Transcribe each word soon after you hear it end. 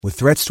With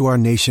threats to our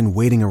nation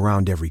waiting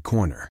around every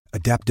corner,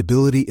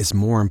 adaptability is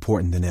more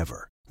important than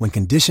ever. When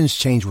conditions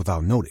change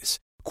without notice,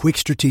 quick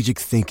strategic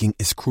thinking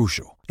is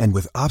crucial. And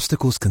with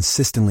obstacles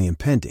consistently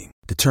impending,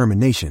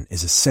 determination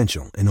is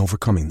essential in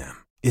overcoming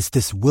them. It's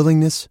this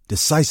willingness,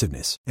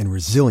 decisiveness, and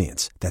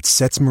resilience that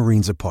sets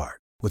Marines apart.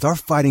 With our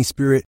fighting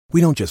spirit, we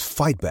don't just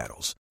fight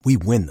battles, we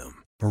win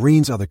them.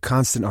 Marines are the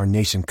constant our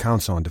nation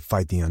counts on to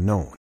fight the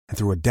unknown. And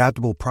through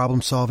adaptable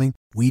problem solving,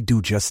 we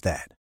do just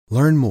that.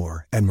 Learn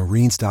more at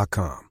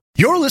marines.com.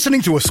 You're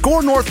listening to a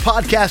Score North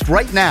podcast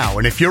right now,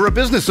 and if you're a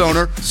business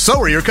owner, so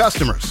are your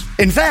customers.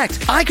 In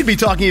fact, I could be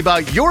talking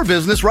about your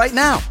business right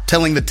now,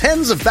 telling the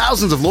tens of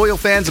thousands of loyal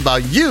fans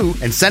about you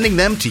and sending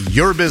them to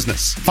your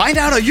business. Find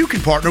out how you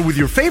can partner with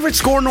your favorite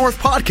Score North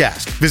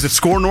podcast. Visit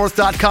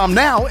scorenorth.com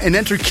now and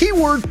enter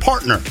keyword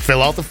partner.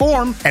 Fill out the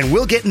form, and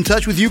we'll get in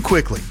touch with you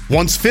quickly.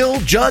 Once Phil,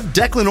 Judd,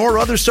 Declan, or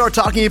others start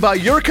talking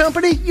about your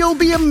company, you'll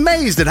be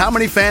amazed at how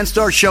many fans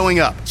start showing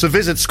up. So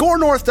visit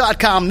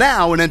scorenorth.com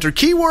now and enter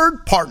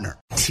keyword partner.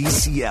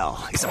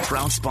 TCL is a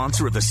proud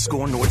sponsor of the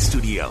Score North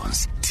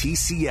Studios.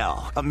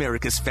 TCL,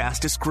 America's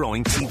fastest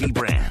growing TV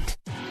brand.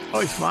 Oh,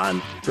 it's fun,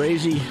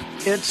 crazy.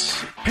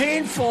 It's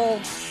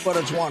painful, but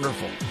it's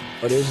wonderful.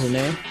 What is the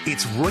name?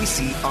 It's Royce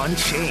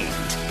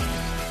Unchained.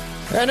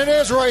 And it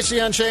is Royce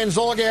Unchained,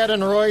 Zolgad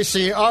and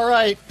Royce. All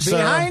right.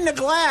 Behind the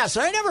glass.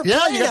 I never played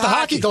hockey. Yeah, you got the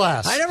hockey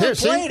glass. I never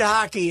played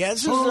hockey.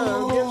 This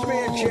gives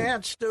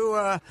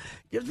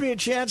me a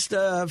chance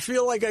to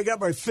feel like I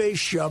got my face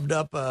shoved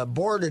up,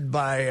 boarded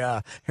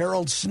by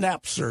Harold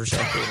Snepps or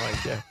something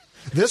like that.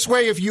 This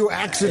way, if you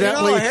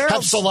accidentally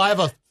have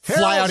saliva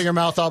fly out of your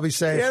mouth, I'll be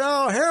safe.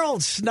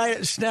 Harold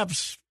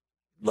Snepps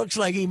looks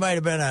like he might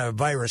have been a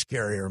virus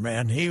carrier,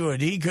 man.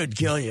 He could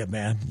kill you,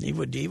 man. He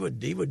would beat you.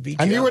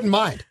 And you wouldn't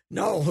mind.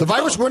 No. The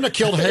virus wouldn't have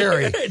killed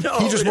Harry.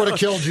 He just would have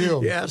killed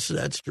you. Yes,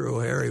 that's true.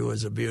 Harry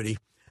was a beauty.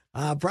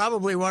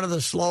 Probably one of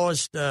the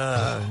slowest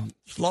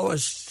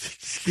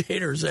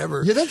skaters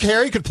ever. You think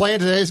Harry could play in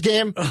today's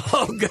game?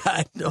 Oh,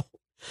 God, no.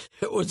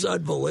 It was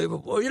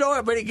unbelievable. You know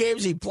how many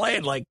games he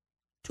played? Like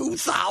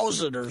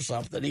 2,000 or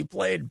something. He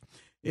played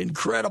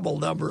incredible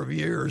number of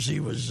years. He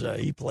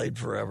played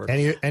forever,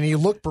 and he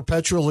looked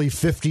perpetually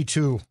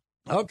 52.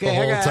 Okay,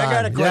 I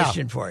got a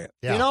question for you.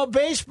 Yeah.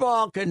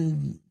 Baseball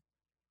can,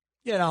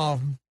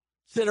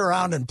 sit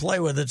around and play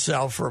with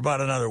itself for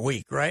about another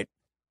week, right?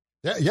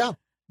 Yeah.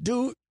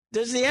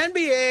 Does the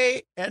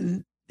NBA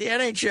and the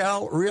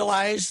NHL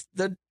realize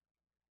that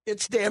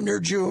it's damn near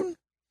June?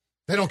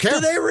 They don't care. Do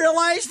they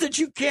realize that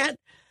you can't?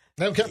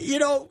 They don't care.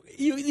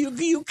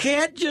 You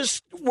can't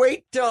just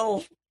wait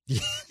till.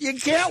 You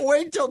can't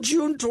wait till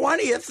June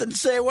 20th and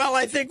say, well,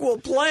 I think we'll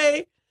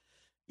play.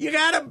 You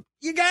gotta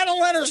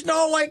let us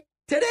know, like,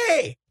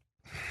 today,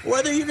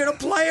 whether you're going to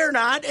play or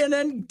not, and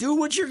then do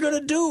what you're going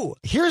to do.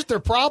 Here's their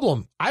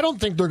problem. I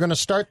don't think they're going to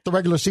start the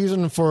regular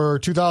season for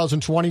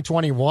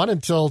 2020-21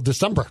 until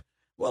December.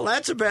 Well,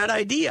 that's a bad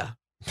idea.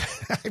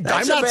 I'm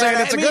not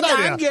saying it's a good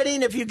idea. I'm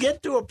getting, if you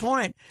get to a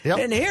point,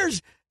 and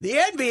here's, the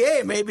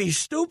NBA may be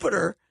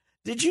stupider.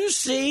 Did you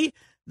see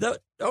they're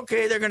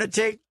going to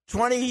take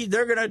 20.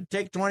 They're going to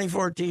take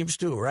 24 teams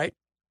too, right?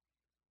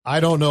 I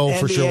don't know NBA,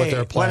 for sure what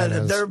their plan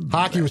is.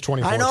 Hockey was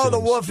 24 I know teams. The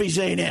Wolfies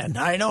ain't in.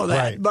 I know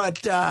that.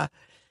 Right.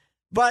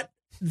 But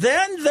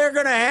then they're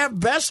going to have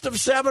best of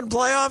 7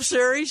 playoff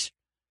series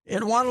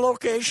in one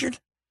location.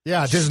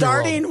 Yeah, Disney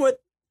starting World. with.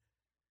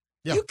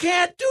 Yeah. You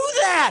can't do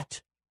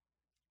that.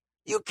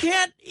 You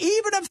can't,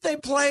 even if they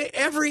play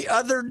every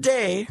other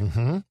day.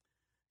 Mm-hmm.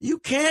 You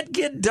can't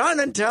get done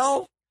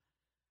until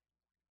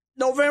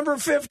November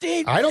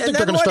 15th. I don't think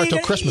they're going to start till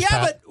Christmas,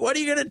 Pat. But what are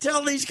you going to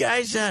tell these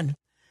guys then?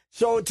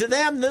 So to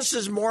them, this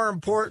is more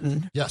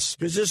important. Yes.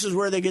 Because this is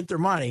where they get their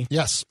money.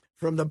 Yes.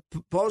 From the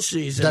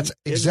postseason. That's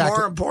exactly. It's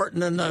more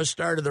important than the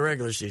start of the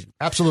regular season.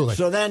 Absolutely.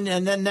 So then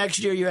next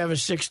year you have a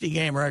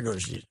 60-game regular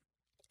season.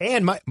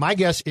 And my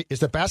guess is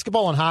that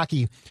basketball and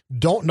hockey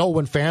don't know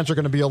when fans are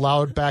going to be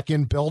allowed back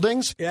in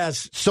buildings.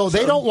 Yes. So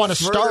they don't want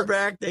to start.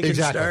 Back, they can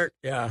start.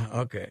 Yeah,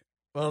 okay.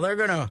 Well, they're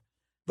going to.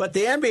 But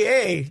the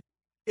NBA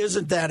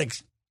isn't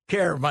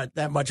care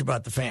that much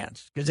about the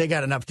fans because they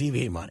got enough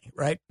TV money,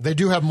 right? They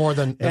do have more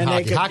than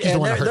hockey. Hockey's the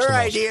one that hurts their the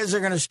most. ideas are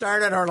going to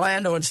start at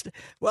Orlando. If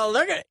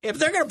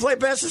they're going to play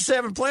best of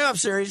 7 playoff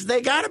series,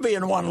 they got to be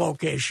in one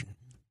location.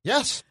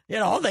 Yes.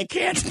 They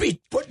can't be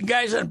putting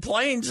guys on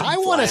planes. And I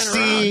want to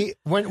see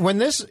when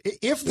this,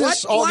 if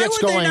this all gets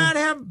going. Why would they not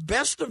have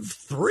best of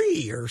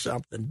 3 or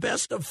something,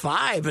 best of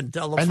 5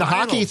 until the finals? And the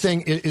hockey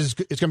thing is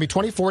going to be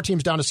 24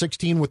 teams down to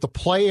 16, with the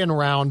play-in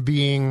round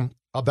being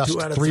a best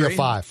 3 of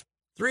 5.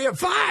 3 of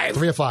 5.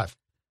 3 of 5.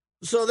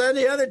 So then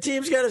the other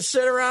team's got to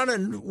sit around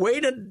and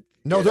wait.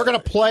 No, they're going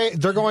to play.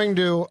 They're going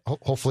to.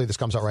 Hopefully, this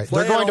comes out right.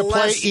 They're going to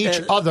play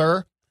each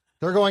other.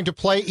 They're going to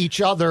play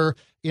each other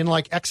in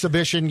like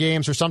exhibition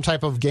games or some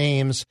type of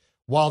games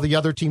while the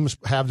other teams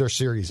have their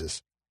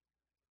series.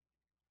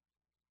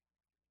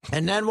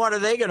 And then what are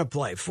they going to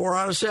play? 4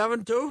 out of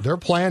 7 too? Their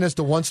plan is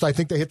to, once I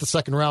think they hit the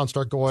second round,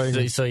 start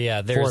going. So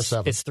yeah, 4 or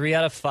 7. It's 3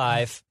 out of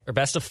 5 or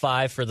best of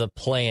 5 for the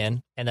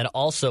play-in, and then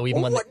also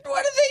even what do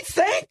they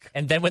think.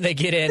 And then when they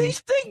get in, These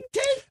things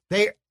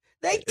take.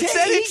 They take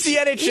it's the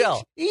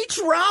NHL. Each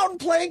round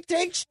play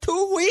takes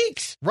 2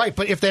 weeks. right,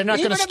 but if they're not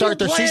going to start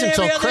their season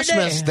until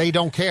Christmas, they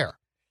don't care.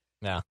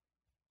 yeah.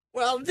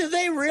 Well, do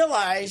they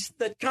realize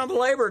that come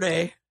Labor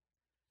Day,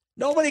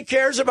 nobody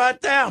cares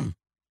about them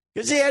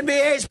because the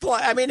NBA's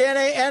playing? I mean,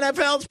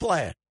 NFL's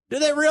playing. Do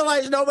they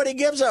realize nobody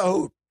gives a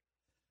hoot?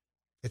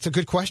 It's a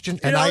good question.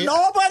 And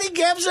nobody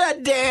gives a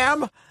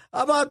damn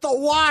about the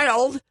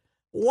Wild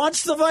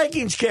once the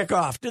Vikings kick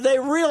off. Do they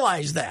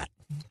realize that?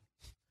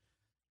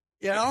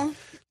 You know?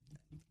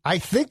 I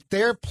think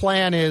their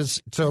plan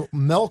is to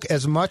milk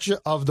as much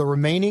of the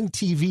remaining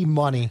TV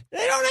money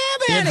They don't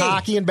have any. in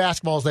hockey and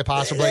basketball as they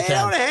possibly They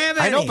can. don't have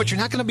I know, any. but you're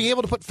not going to be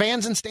able to put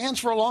fans in stands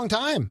for a long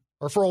time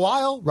or for a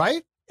while,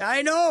 right?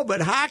 I know,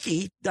 but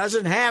hockey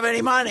doesn't have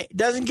any money.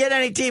 Doesn't get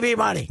any TV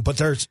money. But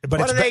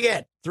What do they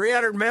get?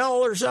 $300 million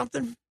or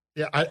something?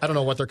 Yeah, I don't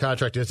know what their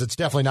contract is. It's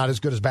definitely not as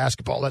good as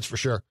basketball, that's for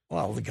sure.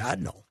 Well, God,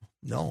 no.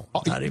 No,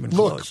 not even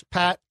Look, close.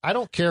 Pat, I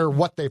don't care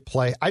what they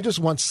play. I just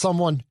want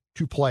someone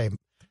to play.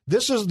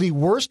 This is the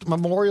worst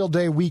Memorial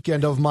Day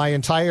weekend of my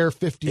entire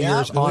 50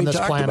 years on this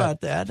planet. We talked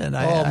about that, and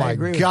I my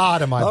agree with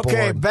God, you. am I bored.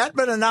 Okay,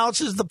 Bettman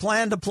announces the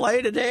plan to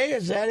play today.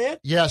 Is that it?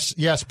 Yes,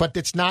 but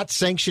it's not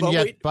sanctioned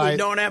yet we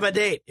don't have a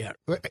date yet.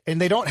 And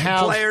they don't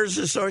have Players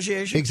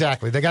Association.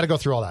 Exactly. They got to go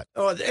through all that.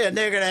 Oh, and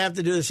they're going to have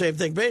to do the same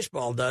thing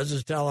baseball does: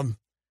 is tell them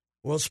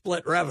we'll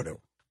split revenue,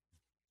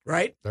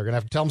 right? They're going to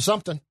have to tell them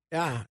something.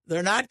 Yeah,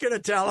 they're not going to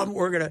tell them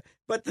we're going to.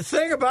 But the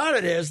thing about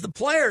it is, the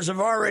players have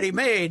already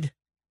made.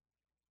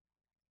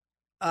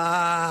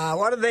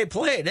 What did they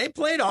play? They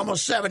played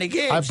almost 70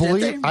 games.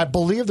 I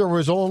believe there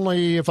was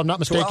only, if I'm not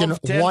mistaken,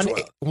 12.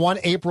 one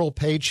April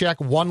paycheck.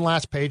 One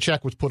last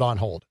paycheck was put on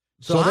hold.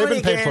 So how they've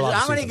many been paid games, for a lot of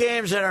how many season.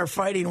 games that are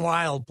Fighting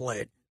Wild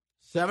played?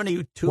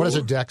 72. What is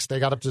it, Dex? They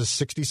got up to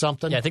 60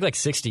 something. Yeah, I think like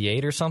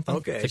 68 or something.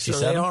 Okay, 67.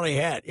 so they only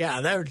had the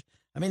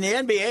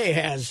NBA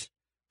has,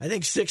 I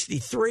think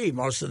 63.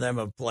 Most of them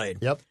have played.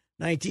 Yep.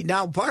 19.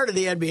 Now, part of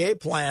the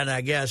NBA plan,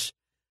 I guess,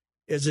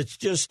 is it's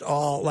just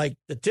all like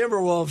the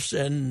Timberwolves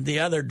and the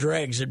other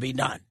dregs would be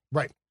done.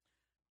 Right.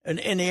 And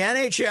in the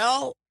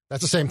NHL,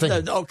 that's the same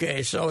thing.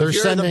 Okay, so They're if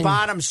you're in the sending-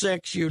 bottom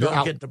six, you don't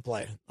out. get to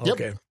play. Yep.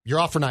 Okay. You're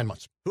off for 9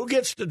 months. Who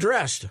gets to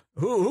dress?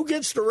 Who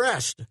gets to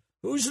rest?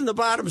 Who's in the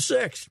bottom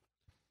six?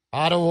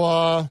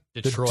 Ottawa,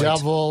 Detroit. the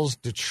Devils,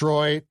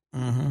 Detroit.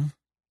 Mm-hmm.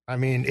 I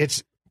mean,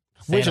 it's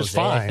San which is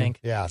Jose, I fine. think.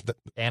 Yeah.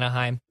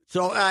 Anaheim.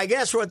 So I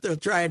guess what they're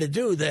trying to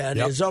do then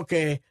Yep. is,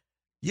 okay,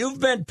 you've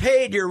been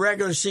paid your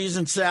regular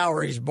season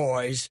salaries,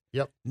 boys.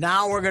 Yep.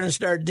 Now we're going to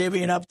start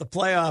divvying up the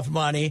playoff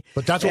money.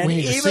 But that's what we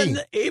need to see.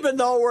 Even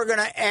though we're going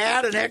to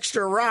add an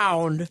extra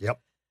round,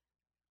 Yep.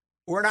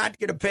 we're not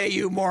going to pay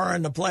you more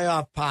in the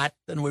playoff pot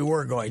than we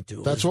were going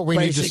to. That's what we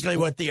need to basically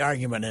what the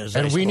argument is.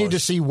 And I we need to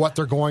suppose. see what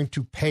they're going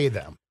to pay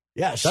them.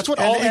 Yes, That's what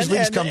all these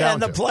leagues come down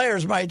and to. And the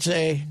players might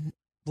say,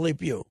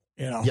 "Bleep you,"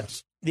 you know.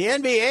 Yes. The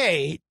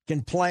NBA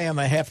can pay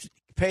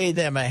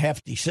them a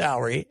hefty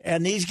salary,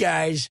 and these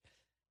guys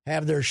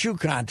have their shoe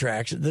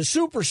contracts. The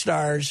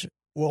superstars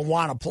will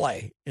want to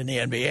play in the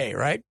NBA,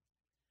 right?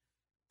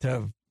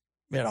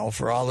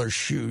 For all their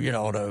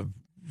to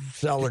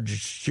sell their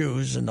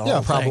shoes and the whole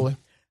thing. Probably.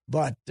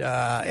 But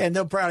and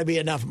there'll probably be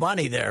enough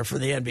money there for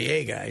the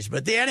NBA guys.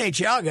 But the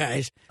NHL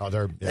guys,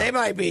 they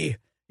might be,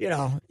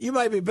 you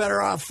might be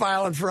better off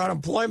filing for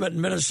unemployment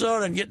in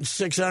Minnesota and getting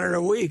 $600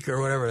 a week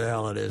or whatever the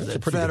hell it is. That's a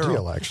pretty good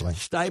deal, actually.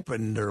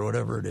 Stipend or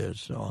whatever it is.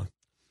 So,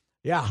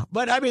 yeah.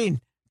 But, I mean,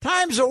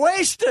 time's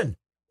a-wasting.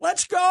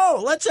 Let's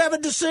go. Let's have a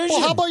decision. Well,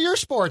 how about your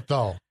sport,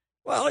 though?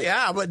 Well,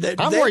 yeah, but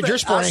I'm worried your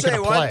sport ain't going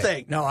to play. I'll say one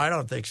thing. No, I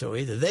don't think so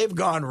either. They've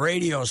gone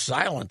radio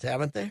silent,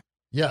 haven't they?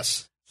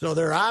 Yes. So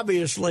they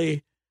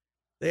obviously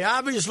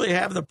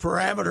have the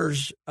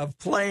parameters of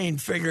playing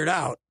figured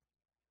out.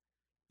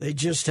 They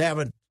just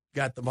haven't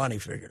got the money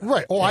figured out.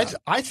 Right. Oh, yeah.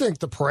 I think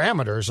the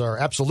parameters are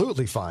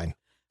absolutely fine.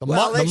 They the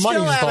money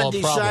still is haven't all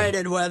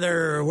decided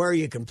where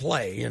you can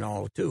play,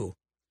 too.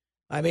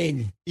 I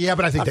mean, yeah,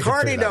 but I think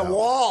according they to can figure that out.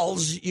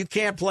 Walls, you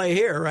can't play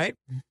here, right?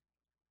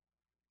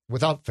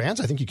 Without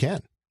fans, I think you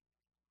can.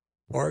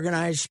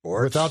 Organized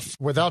sports.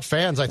 Without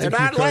fans, I think they're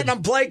not you could. letting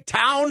them play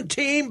town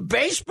team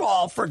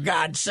baseball, for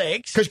God's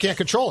sakes. Because you can't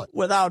control it.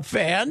 Without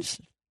fans.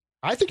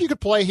 I think you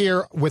could play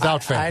here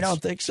without fans. I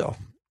don't think so.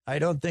 I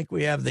don't think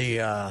we have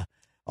the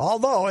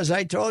although, as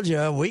I told you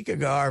a week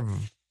ago, or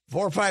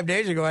 4 or 5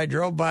 days ago, I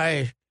drove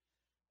by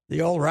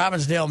the old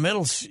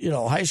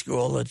Robbinsdale high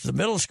school. It's the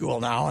middle school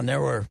now, and there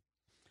were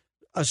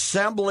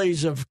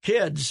assemblies of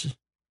kids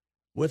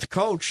with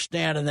coach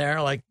standing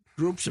there, like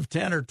groups of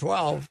 10 or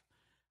 12.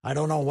 I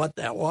don't know what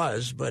that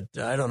was, but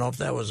I don't know if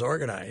that was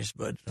organized.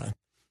 But,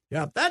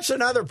 yeah, that's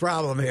another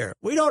problem here.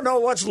 We don't know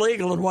what's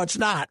legal and what's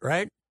not,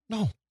 right?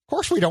 No, of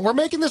course we don't. We're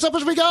making this up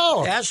as we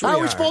go. Yes, How are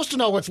we are. supposed to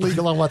know what's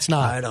legal and what's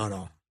not? I don't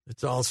know.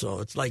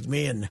 It's like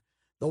me and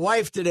the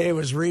wife today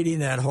was reading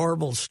that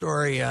horrible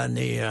story on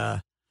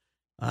the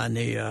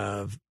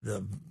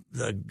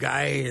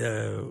guy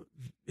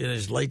in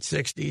his late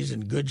 60s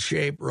in good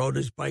shape, rode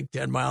his bike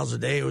 10 miles a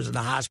day, was in the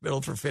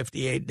hospital for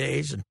 58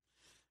 days, and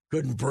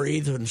couldn't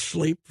breathe and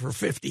sleep for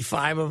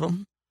 55 of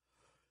them.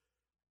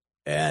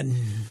 And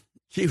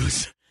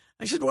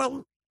I said, well,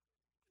 what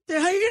the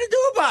hell are you going to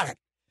do about it?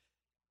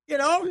 You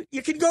know,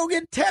 you can go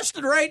get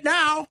tested right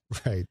now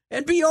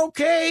and be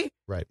okay.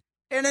 Right.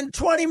 And in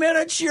 20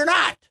 minutes, you're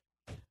not.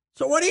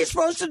 So what are you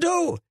supposed to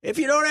do if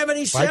you don't have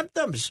any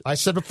symptoms? I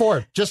said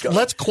before,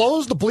 let's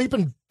close the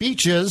bleeping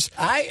beaches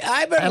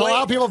and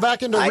allow people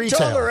back into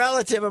retail. I told a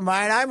relative of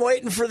mine, I'm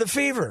waiting for the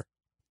fever.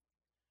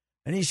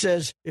 And he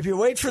says, if you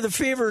wait for the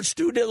fever, it's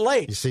too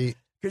late. You see,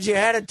 because you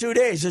had it 2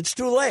 days. It's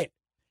too late.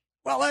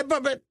 Well,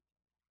 but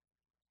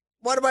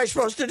what am I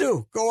supposed to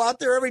do? Go out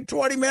there every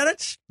 20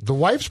 minutes? The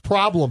wife's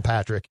problem,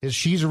 Patrick, is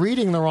she's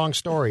reading the wrong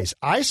stories.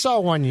 I saw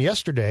one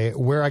yesterday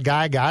where a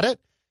guy got it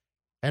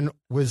and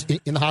was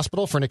in the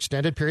hospital for an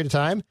extended period of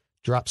time,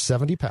 dropped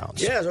 70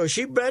 pounds. Yeah, so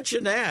she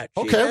mentioned that.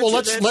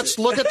 Let's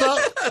look at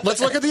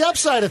the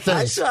upside of things.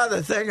 I saw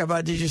the thing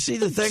about. Did you see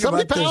the thing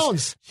 70 about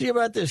pounds. this? See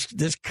about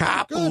this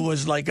cop who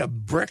was like a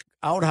brick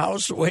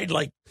outhouse, weighed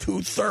like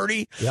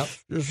 230. Yep.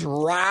 This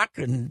rock,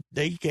 and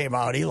he came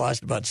out. He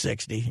lost about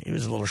 60. He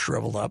was a little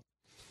shriveled up.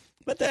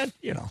 But that,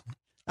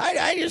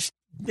 I just,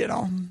 I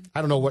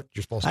don't know what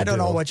you're supposed to do. I don't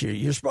know what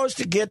you're supposed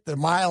to get the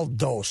mild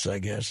dose, I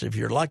guess. If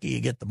you're lucky,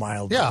 you get the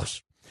mild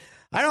dose.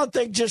 I don't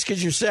think just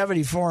because you're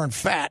 74 and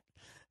fat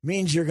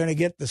means you're going to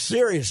get the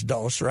serious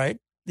dose, right?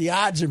 The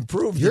odds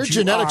improve. Your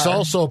genetics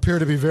also appear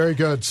to be very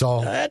good,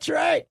 so. That's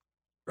right.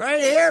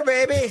 Right here,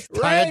 baby.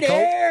 Right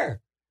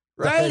here.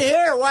 Right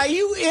here. Why,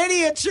 you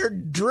idiots are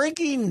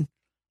drinking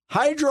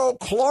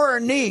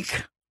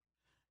hydrochloronique.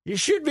 You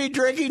should be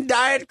drinking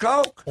Diet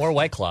Coke. Or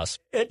White Claws.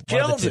 It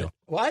kills it.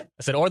 What?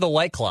 I said, or the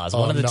White Claws.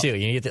 One of the two.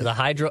 You need the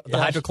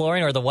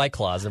hydrochlorine or the White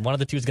Claws, and one of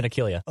the two is going to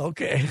kill you.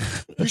 Okay.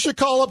 You should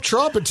call up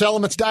Trump and tell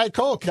him it's Diet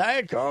Coke.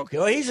 Diet Coke.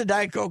 Well, he's a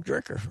Diet Coke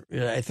drinker.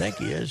 I think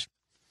he is.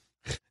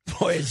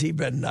 Boy, has he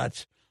been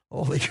nuts.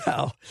 Holy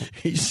cow.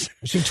 You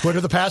seen Twitter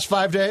the past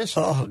 5 days?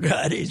 Oh,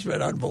 God, he's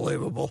been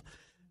unbelievable.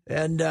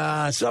 And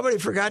somebody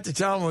forgot to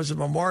tell him it was a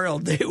Memorial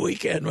Day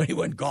weekend when he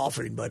went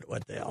golfing, but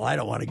what the hell? I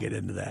don't want to get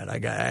into that. I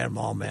had them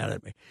all mad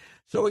at me.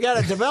 So we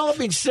got a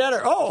developing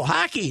center. Oh,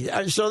 hockey.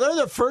 So they're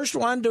the first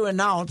one to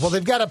announce. Well,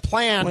 they've got a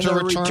plan to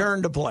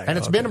return to play. And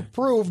it's been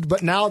approved,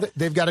 but now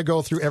they've got to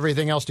go through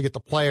everything else to get the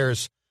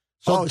players.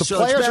 So the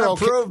players it's been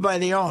approved by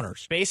the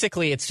owners.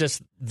 Basically, it's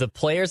just the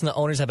players and the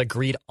owners have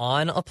agreed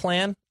on a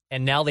plan,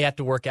 and now they have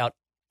to work out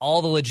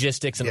all the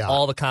logistics and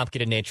all the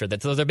complicated nature of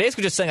that. So they're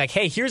basically just saying, like,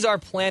 hey, here's our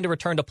plan to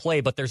return to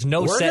play, but there's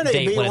no set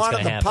date when it's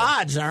going to happen. We're going to be one of the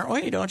pods, aren't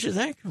we? Don't you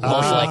think?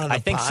 I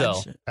think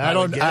so. I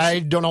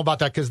don't know about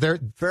that because they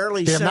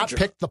have not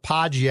picked the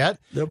pods yet.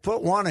 They'll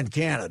put one in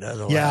Canada.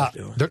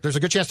 There's a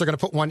good chance they're going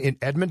to put one in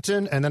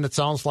Edmonton, and then it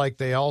sounds like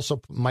they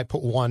also might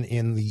put one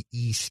in the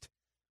East.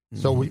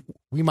 So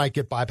we might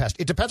get bypassed.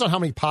 It depends on how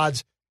many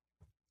pods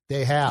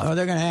they have. Oh,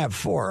 they're going to have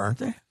 4, aren't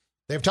they?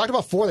 They've talked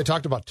about 4. They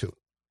talked about 2.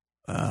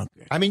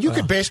 Okay. I mean, you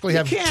could basically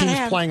have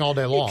teams playing all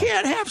day long. You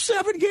can't have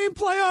 7-game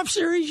playoff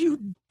series,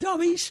 you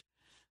dummies.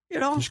 You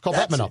should call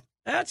Bettman up.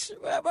 What's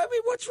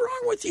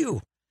wrong with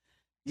you?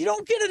 You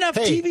don't get enough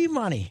TV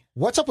money.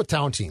 What's up with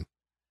Town Team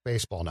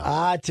baseball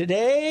now?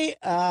 Today,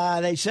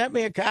 they sent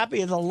me a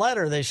copy of the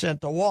letter they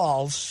sent to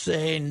Walls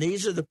saying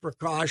these are the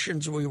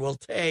precautions we will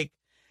take.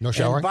 No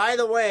shower? And by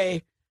the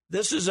way,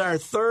 this is our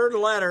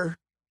 3rd letter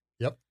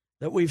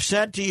that we've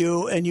sent to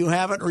you, and you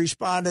haven't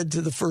responded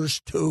to the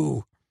first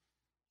 2.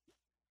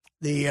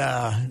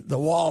 The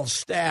Walls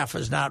staff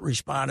has not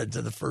responded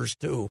to the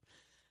first 2.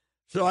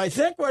 So I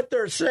think what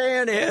they're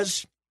saying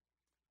is,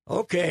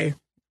 okay,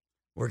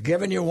 we're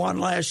giving you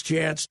one last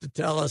chance to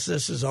tell us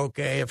this is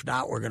okay. If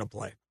not, we're going to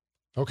play.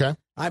 Okay.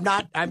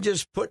 I'm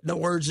just putting the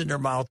words in their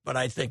mouth, but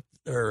I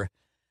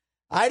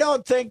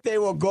don't think they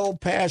will go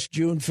past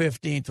June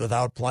 15th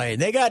without playing.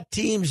 They got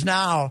teams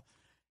now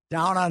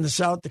down on the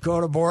South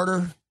Dakota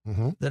border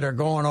that are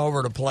going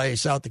over to play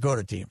South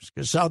Dakota teams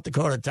because South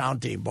Dakota Town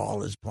Team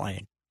ball is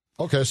playing.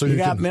 Okay, so you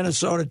got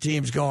Minnesota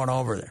teams going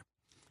over there.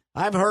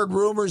 I've heard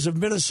rumors of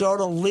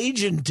Minnesota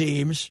Legion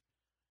teams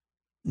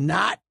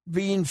not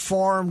being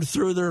formed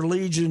through their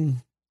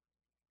Legion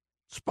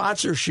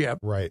sponsorship.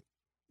 Right.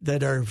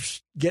 That are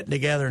getting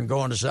together and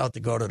going to South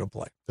Dakota to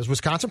play. Is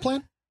Wisconsin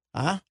playing?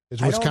 Huh? Is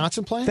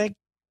Wisconsin playing? Think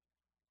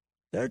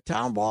their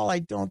town ball, I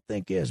don't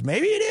think is.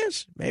 Maybe it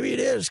is. Maybe it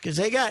is because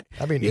they got.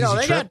 I mean, they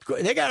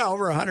got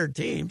over 100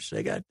 teams.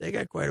 They got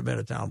quite a bit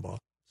of town ball.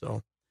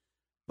 So.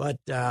 But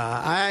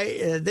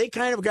they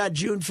kind of got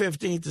June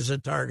 15th as a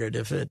target.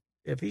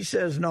 If he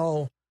says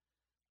no,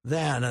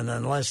 then and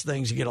unless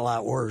things get a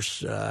lot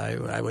worse,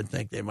 I would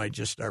think they might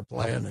just start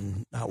playing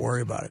and not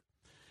worry about it.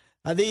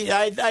 I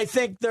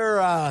think they're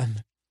not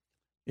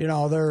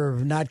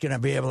going to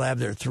be able to have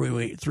their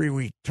three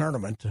week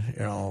tournament.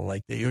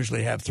 Like they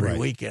usually have 3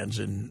 weekends,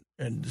 and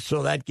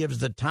so that gives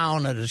the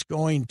town that is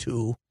going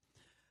to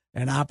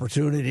an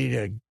opportunity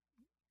to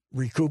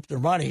recoup their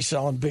money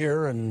selling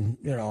beer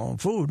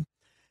and food.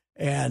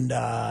 And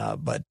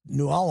but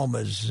New Ulm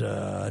is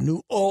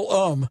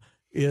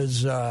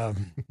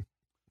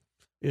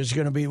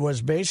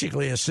was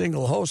basically a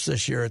single host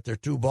this year at their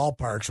 2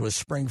 ballparks, with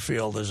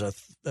Springfield as a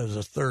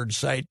third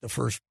site the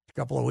first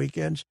couple of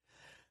weekends.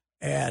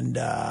 And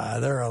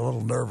they're a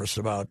little nervous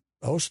about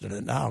hosting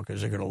it now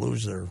because they're going to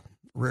lose their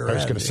rear end. I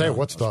was going to say,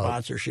 what's the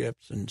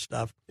sponsorships and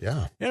stuff?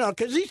 Yeah.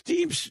 Because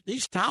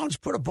these towns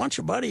put a bunch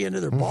of money into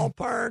their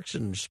ballparks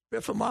and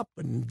spiff them up.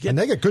 And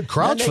they get good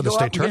crowds for the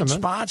state tournament.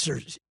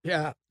 Sponsors.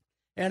 Yeah.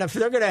 And if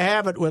they're going to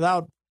have it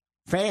without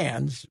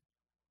fans,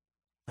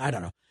 I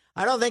don't know.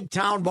 I don't think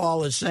Town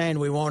Ball is saying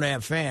we won't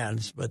have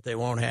fans, but they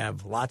won't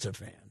have lots of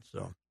fans.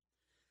 So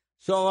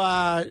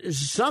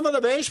some of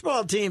the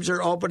baseball teams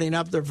are opening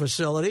up their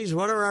facilities.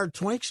 What are our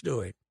Twinks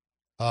doing?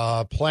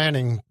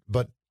 Planning,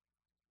 but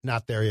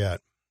not there yet.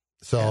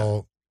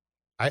 So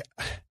I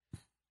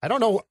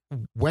don't know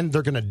when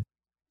they're going to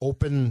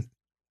open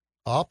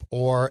up,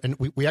 and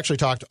we actually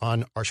talked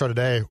on our show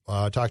today,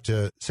 talked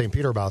to St.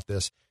 Peter about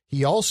this.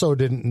 He also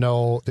didn't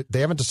know that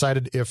they haven't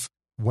decided if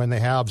when they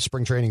have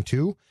spring training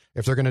too,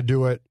 if they're going to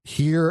do it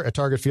here at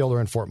Target Field or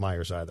in Fort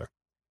Myers either.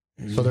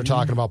 So they're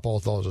talking about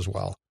both those as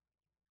well.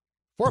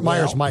 Fort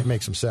Myers might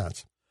make some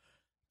sense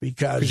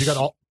because you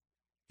got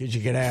you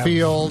can have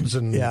fields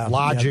and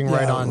lodging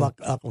right on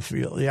Upper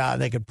Field. Yeah,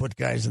 they could put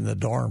guys in the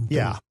dorm.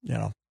 Yeah,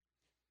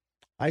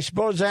 I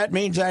suppose that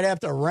means I'd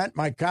have to rent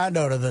my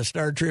condo to the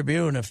Star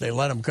Tribune if they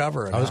let them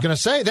cover it. I was going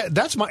to say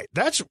that's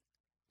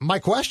my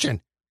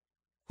question.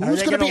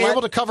 Who's going to be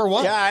able to cover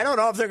what? Yeah, I don't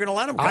know if they're going to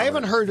let them cover I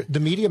haven't heard the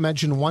media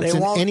mention once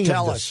in any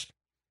of this.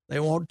 They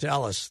won't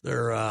tell us.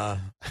 They're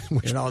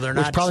which, they're which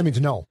not. Probably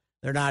means no.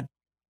 They're not.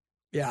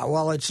 Yeah,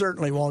 well, it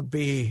certainly won't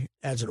be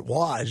as it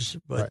was,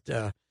 but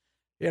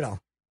right.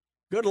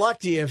 Good luck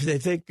to you if they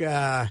think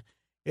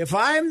if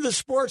I'm the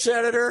sports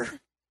editor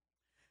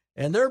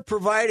and they're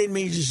providing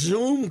me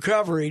Zoom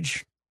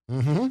coverage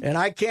and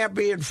I can't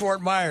be in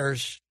Fort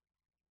Myers,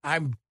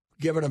 I'm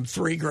giving them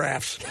 3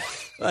 graphs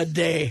a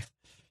day.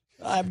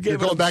 You're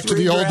going back to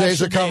the old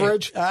days of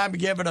coverage? I'm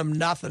giving them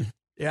nothing.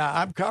 Yeah,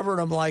 I'm covering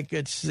them like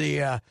it's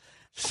the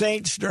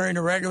Saints during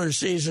the regular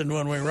season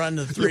when we run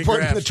the 3 You're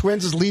putting graphs. the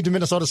Twins as lead to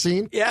Minnesota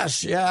scene?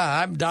 Yes,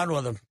 yeah, I'm done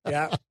with them.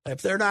 Yeah,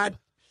 if they're not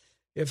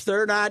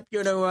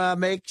going to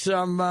make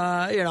some,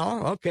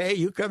 okay,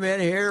 you come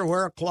in here,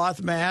 wear a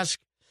cloth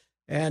mask,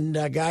 and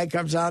a guy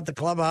comes out the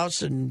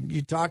clubhouse and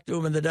you talk to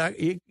him in the dugout.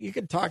 You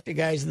can talk to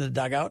guys in the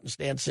dugout and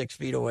stand 6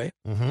 feet away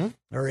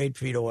or 8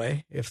 feet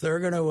away. If they're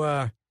going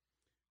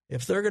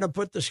to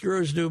put the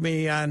screws to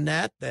me on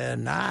that,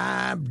 then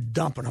I'm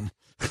dumping them.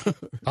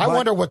 I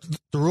wonder what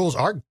the rules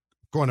are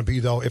going to be,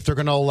 though, if they're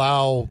going to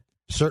allow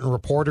certain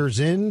reporters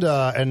in,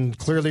 and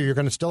clearly you're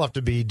going to still have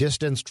to be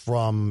distanced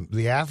from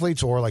the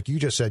athletes, or like you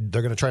just said,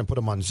 they're going to try and put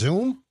them on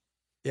Zoom.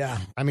 Yeah.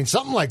 I mean,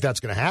 something like that's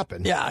going to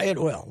happen. Yeah, it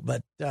will.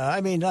 But,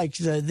 like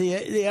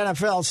the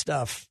NFL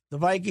stuff, the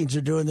Vikings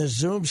are doing this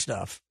Zoom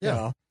stuff.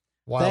 Yeah.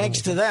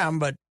 Thanks to them,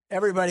 but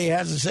everybody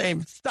has the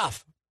same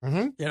stuff.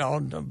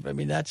 Mm-hmm. I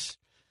mean, that's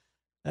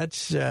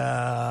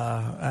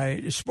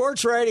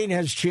sports writing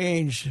has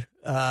changed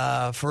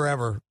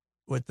forever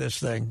with this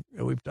thing.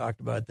 We've talked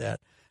about that.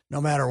 No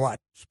matter what,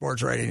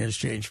 sports writing has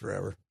changed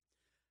forever.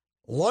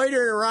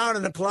 Loitering around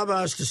in the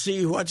clubhouse to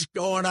see what's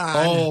going on.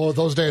 Oh,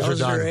 those days are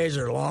done. Days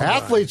are long.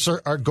 Athletes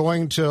are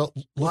going to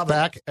look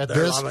back at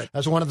this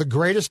as one of the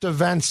greatest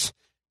events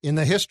in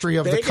the history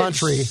of the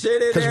country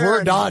because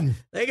we're done.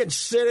 They can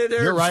sit in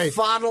there and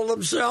fondle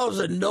themselves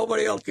and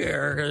nobody will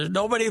care because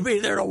nobody will be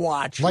there to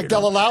watch. Like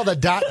they'll allow the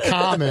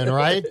 .com in,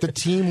 right? The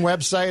team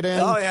website in.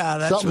 Oh, yeah.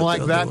 That's something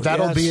like that. Do.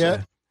 That'll be it.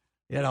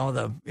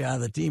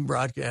 The team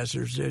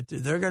broadcasters,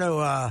 they're going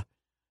to,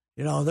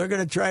 they're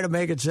going to try to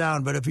make it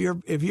sound. But if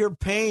you're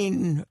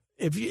paying,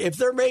 if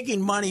they're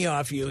making money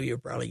off you, you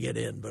probably get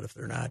in. But if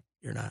they're not,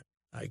 you're not.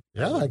 I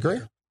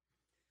agree.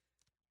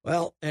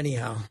 Well,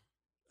 anyhow,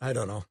 I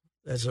don't know.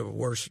 That's a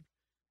worse.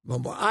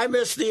 I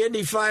missed the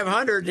Indy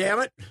 500. Damn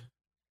it.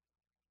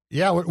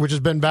 Yeah, which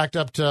has been backed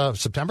up to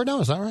September now.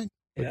 Is that right?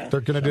 Yeah,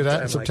 they're going to do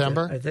that in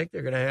September. I think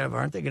they're going to have.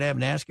 Aren't they going to have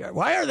NASCAR?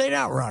 Why are they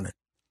not running?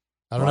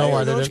 I don't know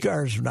why those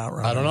cars are not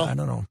running. I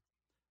don't know.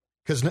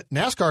 Because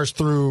NASCAR's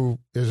through.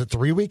 Is it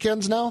 3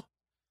 weekends now?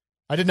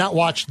 I did not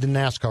watch the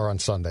NASCAR on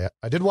Sunday.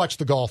 I did watch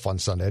the golf on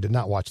Sunday. I did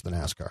not watch the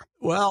NASCAR.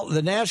 Well,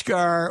 the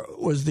NASCAR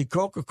was the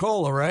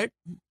Coca-Cola, right?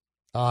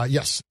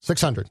 Yes,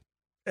 600.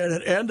 And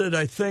it ended,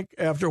 I think,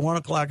 after 1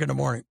 o'clock in the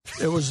morning.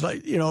 It was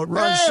like, it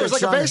runs. Hey, it was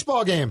like a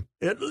baseball game.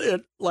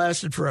 It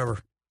lasted forever.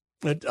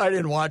 I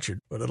didn't watch it,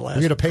 but it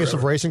lasted. You get a pace forever.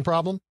 of racing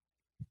problem?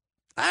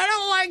 I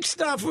don't like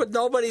stuff with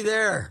nobody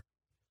there.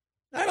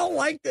 I don't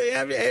like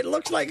it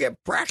looks like a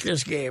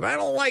practice game. I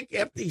don't like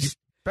empty.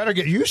 Better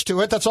get used to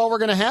it. That's all we're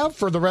going to have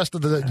for the rest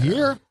of the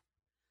year.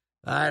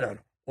 I don't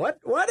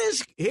know.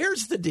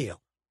 Here's the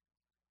deal.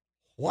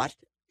 What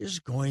is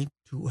going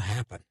to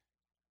happen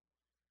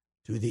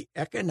to the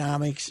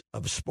economics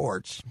of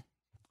sports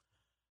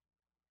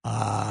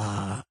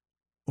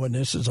when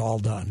this is all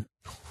done?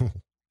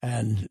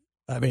 And,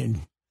 I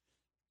mean,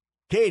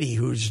 Katie,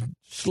 who's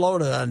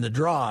slow on the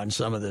draw on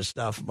some of this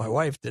stuff, my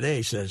wife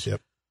today says, yep.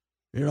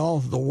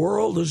 The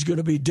world is going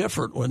to be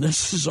different when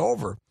this is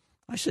over.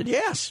 I said,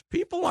 yes,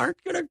 people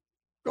aren't going to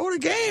go to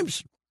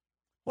games.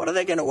 What are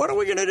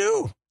we going to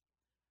do?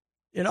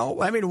 You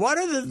know, I mean, what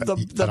are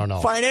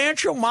the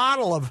financial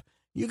model of,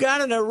 you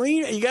got an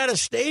arena, you got a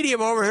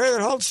stadium over here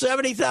that holds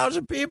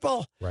 70,000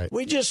 people. Right.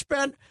 We just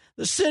spent,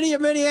 the city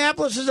of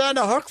Minneapolis is on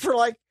the hook for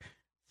like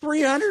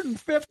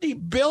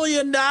 $350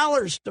 billion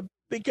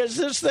because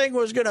this thing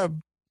was going to,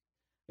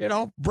 you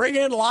know, bring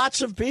in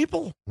lots of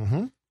people.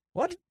 Mm-hmm.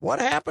 What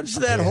happens to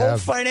that whole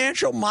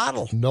financial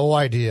model? No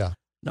idea.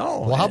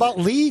 No. Well, how about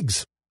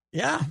leagues?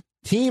 Yeah.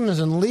 Teams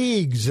and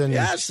leagues. And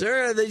yes,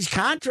 there are these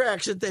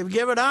contracts that they've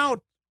given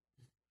out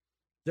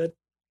that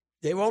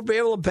they won't be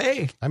able to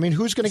pay. I mean,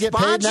 who's going to get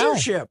paid now?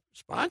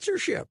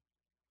 Sponsorship.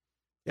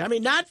 I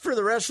mean, not for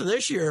the rest of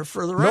this year,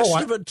 for the rest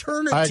of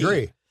eternity. I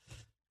agree.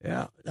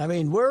 Yeah. I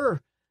mean,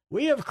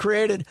 we have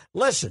created,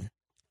 listen,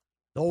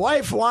 the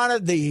wife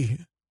wanted the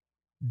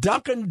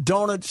Dunkin'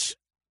 Donuts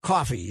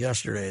coffee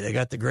yesterday. They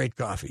got the great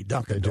coffee,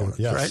 Dunkin' Donuts,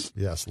 yes, right?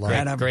 Yes,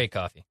 great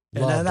coffee.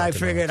 And then I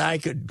figured I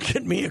could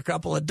get me a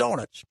couple of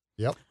donuts.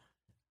 Yep.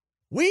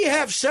 We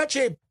have such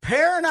a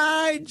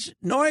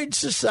paranoid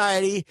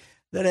society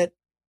that at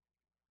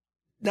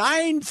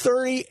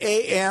 9:30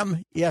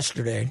 a.m.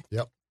 yesterday,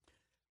 yep,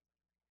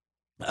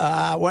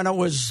 when it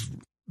was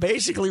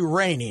basically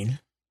raining,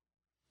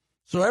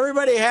 so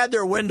everybody had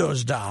their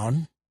windows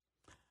down.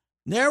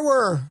 There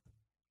were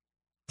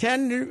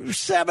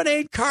 7,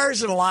 8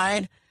 cars in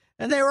line,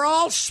 and they were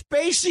all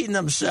spacing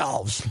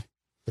themselves.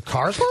 The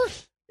cars were?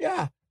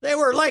 Yeah. They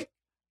were like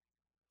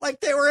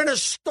they were in a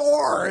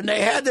store, and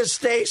they had to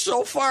stay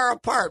so far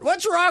apart.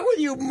 What's wrong with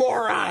you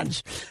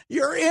morons?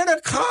 You're in a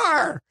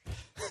car.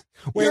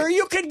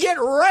 You can get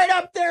right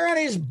up there on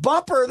his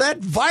bumper. That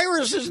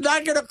virus is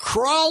not going to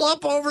crawl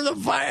up over the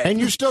virus. And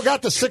you still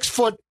got the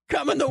 6-foot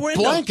come in the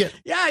window. Blanket.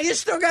 Yeah, you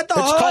still got the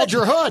hood. It's called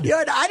your hood.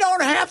 I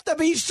don't have to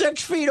be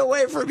 6 feet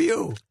away from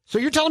you. So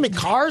you're telling me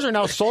cars are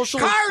now social?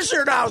 Cars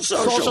are now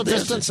social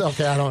distance?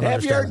 Okay, I don't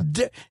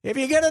understand. If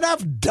you get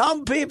enough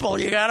dumb people,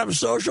 you got them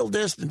social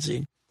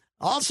distancing.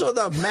 Also,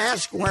 the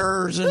mask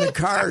wearers in the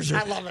cars.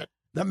 I love it.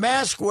 The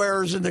mask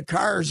wearers in the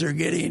cars are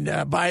getting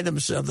by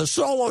themselves. The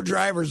solo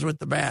drivers with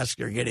the mask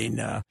are getting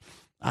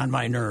on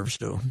my nerves,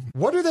 too.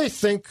 What do they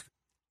think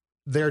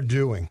they're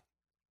doing?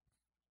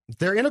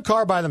 They're in a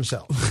car by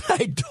themselves.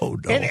 I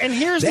don't know. And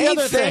here's the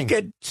other thing. They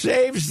think it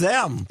saves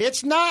them.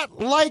 It's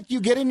not like you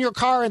get in your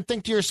car and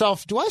think to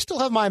yourself, do I still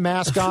have my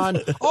mask on?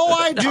 Oh,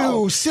 I do.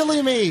 No.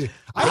 Silly me.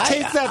 I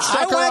take that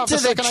sucker off the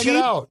second I get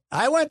out.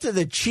 I went to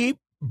the cheap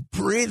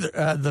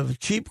the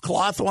cheap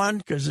cloth one,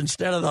 because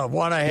instead of the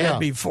one I had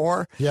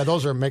before. Yeah,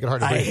 those are make it hard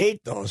to breathe. I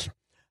hate those.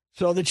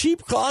 So the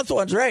cheap cloth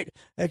one's right,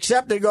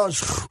 except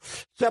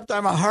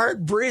I'm a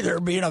hard breather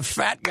being a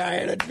fat guy,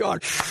 and it's going,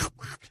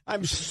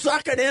 I'm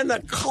sucking in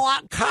the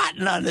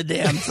cotton on the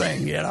damn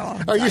thing, you know.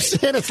 Are you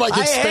saying it's like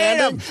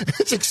expanding?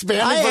 It's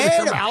expanding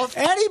from your mouth?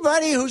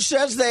 Anybody who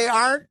says they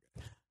aren't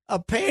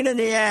a pain in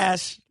the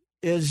ass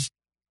is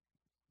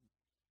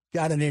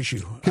got an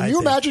issue. Can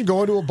you imagine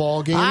going to a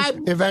ball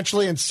game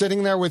eventually and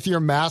sitting there with your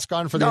mask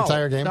on for the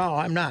entire game? No,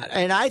 I'm not.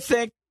 And I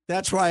think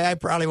that's why I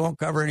probably won't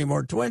cover any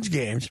more Twins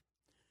games,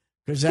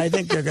 because I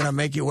think they're going to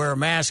make you wear a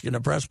mask in the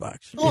press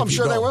box. Oh, I'm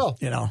sure they will.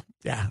 You know,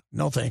 yeah.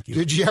 No, thank you.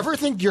 Did you ever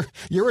think your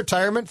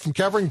retirement from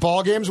covering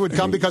ball games would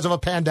come because of a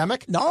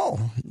pandemic? No,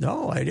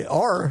 I did.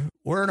 Or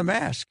wearing a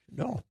mask.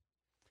 No,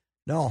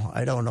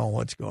 I don't know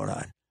what's going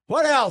on.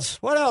 What else?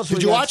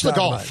 Did you watch the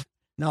golf? About?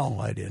 No,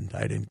 I didn't.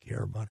 I didn't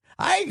care about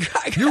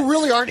it. You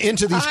really aren't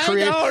into these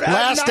creative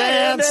Last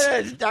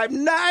Dance.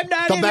 I'm not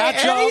into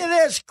any of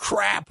this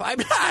crap. I'm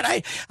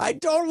not. I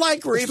don't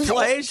like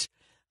replays.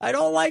 I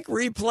don't like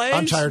replays.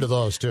 I'm tired of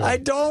those too.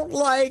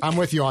 I'm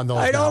with you on those.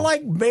 I don't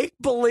like make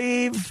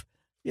believe.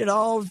 You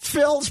know,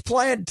 Phil's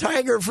playing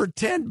Tiger for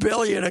 $10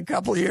 billion a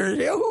couple of years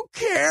ago. Who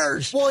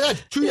cares? Well,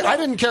 yeah, I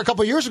didn't care a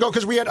couple of years ago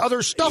because we had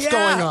other stuff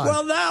going on.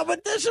 Well, now,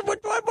 but this is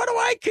what do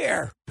I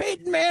care?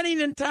 Peyton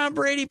Manning and Tom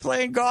Brady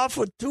playing golf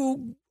with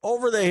two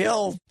over the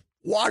hill,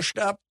 washed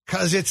up.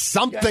 Because it's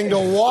something to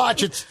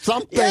watch. It's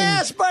something.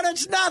 Yes, but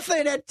it's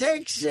nothing. It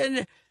takes,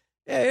 and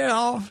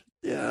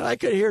I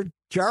could hear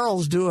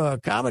Charles do a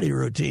comedy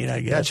routine,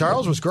 I guess. Yeah,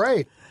 Charles was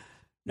great.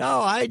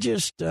 No, I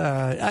just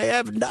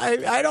I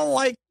don't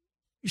like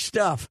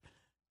stuff.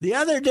 The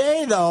other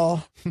day,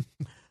 though,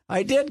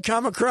 I did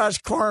come across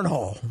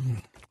cornhole.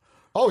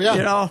 Oh, yeah.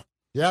 You know?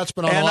 Yeah, it's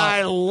been on a lot. And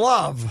I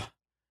love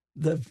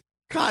the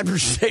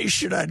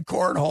conversation on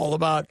cornhole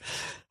about,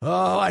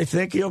 I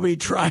think he'll be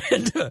trying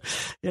to,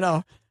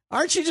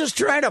 aren't you just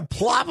trying to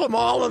plop them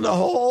all in the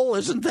hole?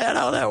 Isn't that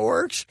how that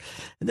works?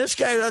 And this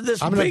guy,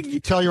 I'm going to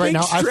tell you right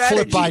now, I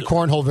flipped by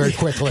cornhole very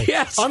quickly.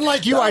 Yes.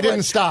 Unlike you, I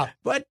didn't stop.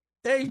 But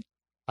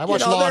I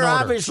watch Law and Order. They're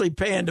obviously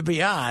paying to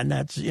be on.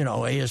 That's,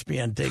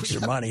 ESPN takes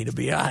their money to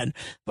be on.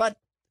 But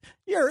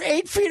you're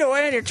 8 feet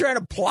away and you're trying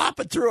to plop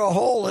it through a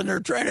hole, and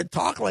they're trying to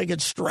talk like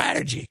it's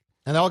strategy.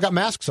 And they all got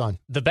masks on.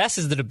 The best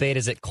is the debate: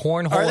 is it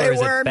cornhole or is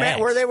it bags?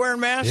 Were they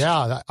wearing masks?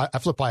 Yeah, I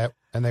flipped by it,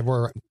 and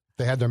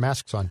they had their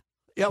masks on.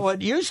 Yeah, well,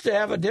 it used to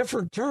have a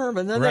different term,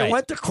 and then they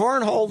went to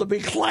cornhole to be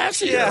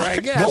classier,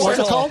 I guess. What was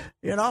it called?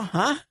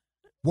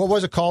 What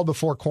was it called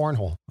before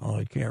cornhole? Oh,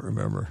 I can't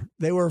remember.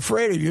 They were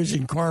afraid of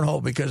using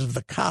cornhole because of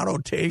the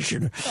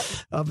connotation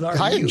of our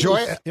I enjoy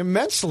it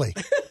immensely.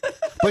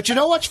 But you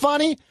know what's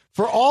funny?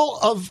 For all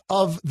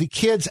of the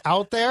kids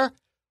out there,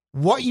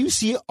 what you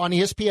see on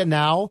ESPN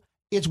now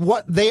is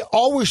what they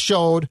always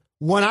showed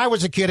when I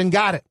was a kid and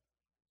got it.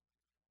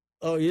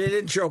 Oh, you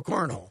didn't show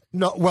cornhole?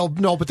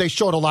 No, but they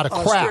showed a lot of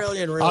crap.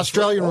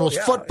 Australian rules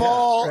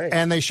football,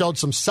 and they showed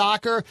some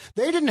soccer.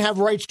 They didn't have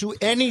rights to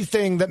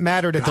anything that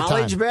mattered at the time.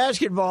 College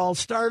basketball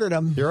started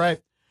them. You're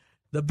right.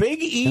 The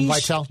Big East. And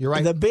Vitale, you're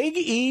right. The Big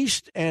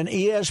East and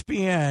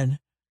ESPN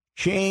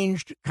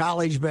changed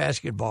college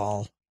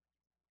basketball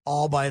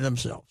all by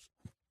themselves.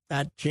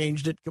 That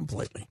changed it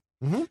completely.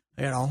 Mm-hmm.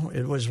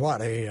 It was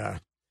when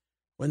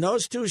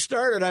those two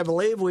started, I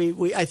believe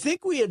I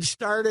think we had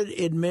started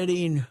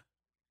admitting.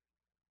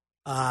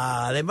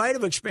 They might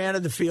have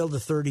expanded the field to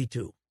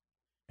 32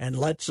 and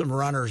let some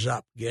runners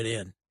up get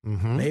in.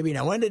 Mm-hmm. Maybe.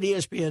 Now, when did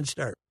ESPN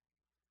start?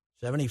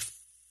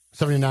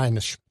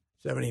 79-ish.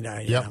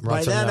 79, yeah. Yep,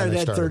 by then, I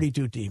had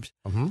 32 teams.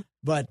 Mm-hmm.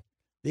 But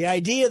the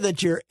idea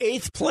that your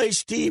 8th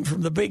place team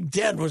from the Big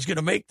Ten was going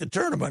to make the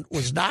tournament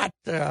was not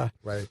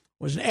right.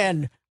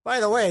 And by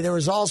the way, there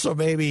was also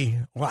maybe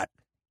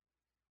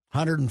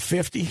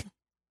 150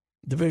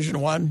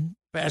 Division I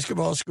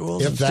basketball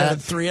schools instead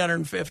of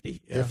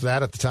 350. Yeah. If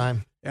that at the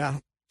time. Yeah.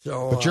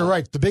 So, but you're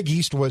right. The Big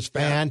East was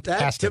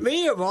fantastic. To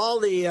me, of all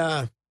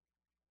the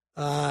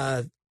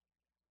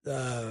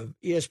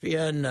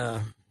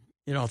ESPN,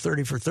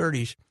 30 for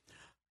 30s,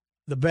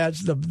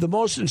 the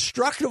most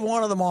instructive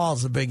one of them all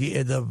is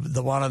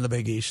the one on the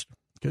Big East,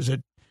 because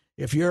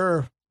if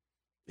you're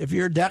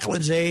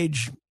Declan's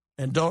age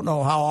and don't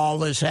know how all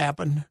this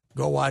happened,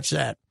 go watch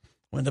that.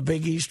 When the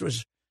Big East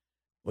was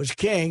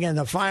king, and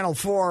the Final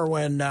Four,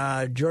 when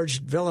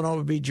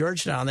Villanova beat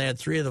Georgetown, they had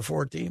 3 of the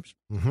 4 teams.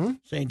 Mm-hmm.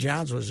 St.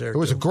 John's was there. It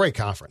was a great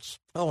conference.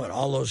 Oh, and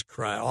all those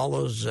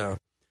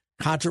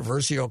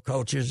controversial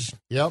coaches.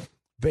 Yep.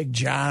 Big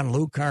John,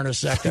 Lou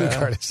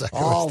Carnesecca,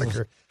 all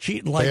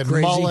cheating like they had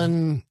crazy.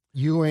 Mullen,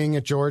 Ewing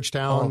at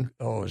Georgetown.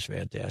 Oh, it was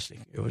fantastic.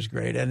 It was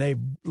great, and they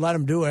let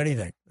them do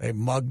anything. They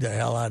mugged the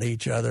hell out of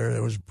each other.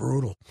 It was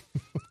brutal.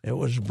 It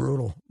was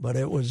brutal, but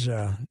it was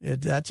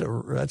that's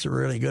a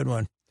really good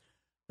one.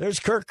 There's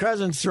Kirk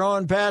Cousins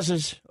throwing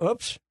passes.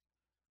 Oops.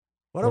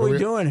 What are we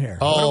doing here?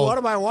 Oh, what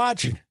am I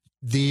watching?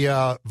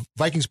 The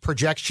Vikings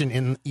projection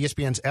in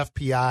ESPN's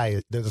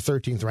FPI. They're the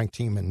 13th ranked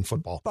team in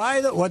football.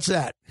 What's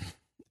that?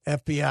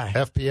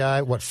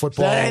 FPI. What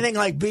football? Is that anything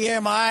like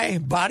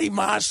BMI, body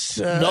mass?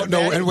 No.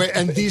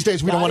 And these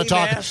days we don't want to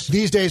talk.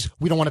 These days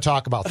we don't want to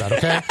talk about that.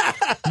 Okay.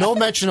 No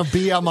mention of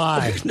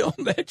BMI. No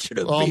mention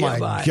of BMI. Oh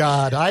my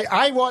God!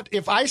 I want,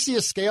 if I see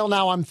a scale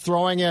now, I'm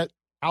throwing it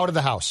out of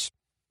the house.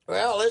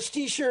 Well, this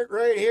T-shirt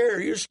right here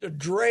used to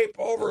drape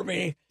over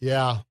me.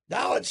 Yeah.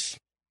 Now it's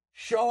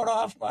showing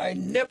off my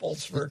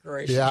nipples, for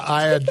Christ's sake. Yeah,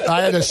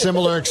 I had a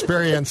similar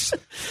experience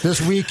this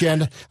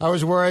weekend. I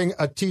was wearing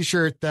a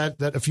T-shirt that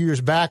a few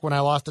years back, when I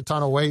lost a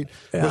ton of weight,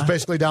 was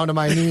basically down to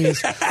my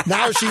knees.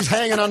 Now she's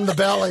hanging on the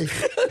belly.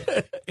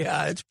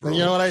 Yeah, it's brutal.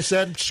 You know what I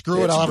said?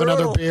 Screw it, I'll have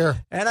another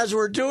beer. And as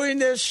we're doing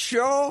this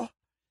show,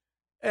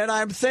 and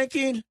I'm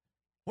thinking,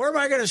 where am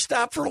I going to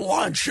stop for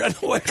lunch? Where am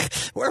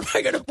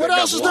I going to pick What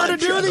else is there to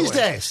do these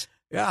days?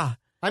 Yeah.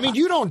 I mean,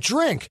 you don't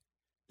drink.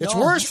 It's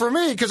worse for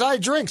me because I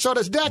drink. So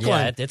does Declan.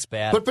 Yeah, it's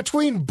bad. But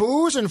between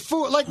booze and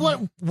food, like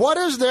what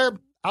is there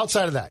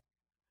outside of that?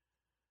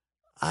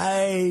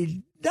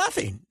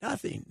 Nothing.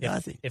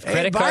 If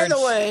credit by cards...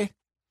 the way,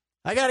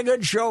 I got a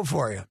good show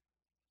for you.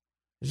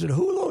 Is it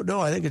Hulu?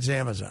 No, I think it's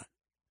Amazon.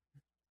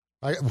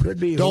 Could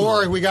be. Don't Hulu.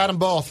 worry, we got them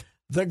both.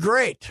 The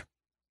Great.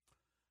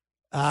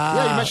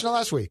 Yeah, you mentioned it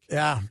last week.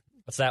 Yeah.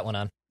 What's that one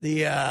on?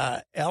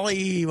 The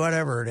Ellie,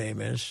 whatever her name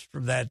is,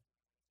 from that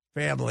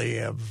family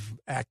of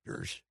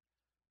actors.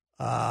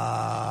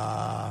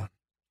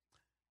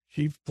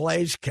 She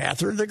plays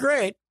Catherine the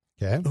Great,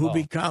 who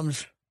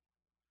becomes,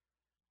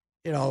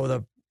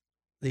 the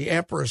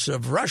Empress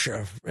of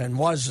Russia, and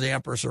was the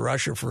Empress of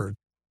Russia for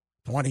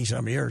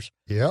 20-some years.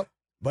 Yep.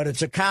 But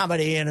it's a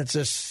comedy, and it's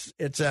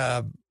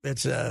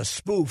a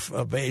spoof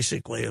of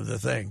basically of the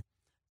thing.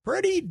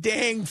 Pretty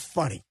dang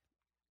funny.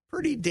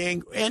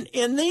 And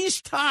in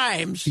these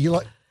times,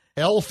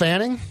 Elle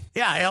Fanning?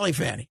 Yeah, Ellie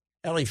Fanning.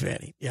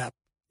 Yeah.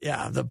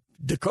 The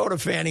Dakota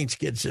Fanning's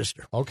kid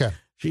sister. Okay.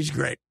 She's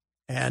great.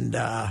 And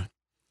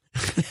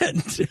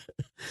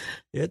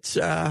it's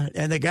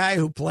and the guy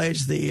who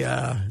plays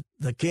the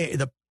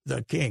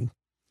king,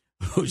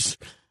 who's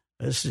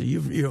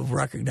you'll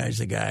recognize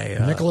the guy.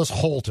 Nicholas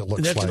Hoult, it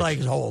looks like.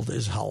 Nicholas Hoult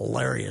is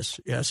hilarious.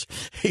 Yes.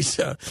 He's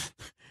a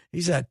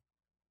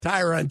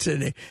tyrant,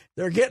 and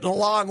they're getting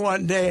along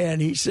one day,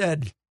 and he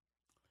said,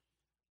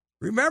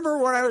 "Remember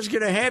when I was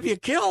going to have you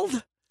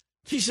killed?"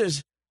 She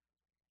says,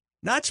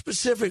 "Not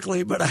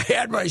specifically, but I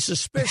had my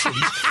suspicions."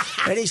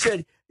 And he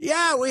said,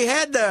 "Yeah, we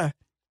had the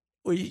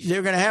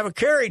they're going to have a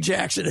carriage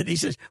accident. He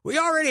says, we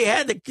already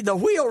had the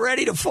wheel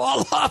ready to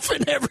fall off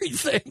and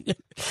everything.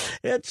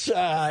 It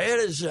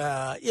is,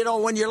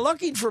 when you're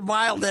looking for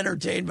mild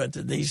entertainment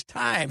in these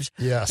times,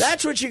 yes,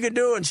 that's what you can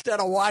do instead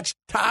of watch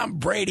Tom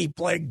Brady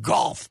play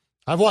golf.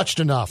 I've watched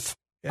enough.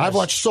 Yes. I've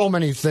watched so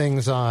many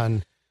things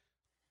on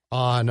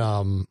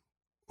between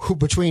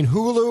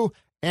Hulu,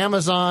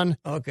 Amazon,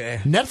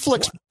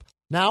 Netflix.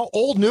 Now,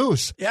 old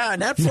news. Yeah,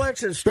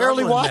 Netflix is struggling.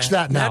 Barely watch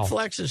that now.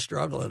 Netflix is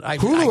struggling.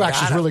 Hulu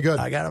actually is really good.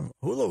 I got them.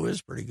 Hulu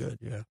is pretty good.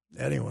 Yeah.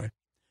 Anyway,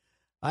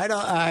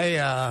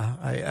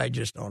 I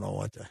just don't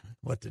know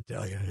what to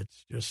tell you.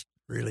 It's just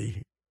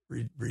really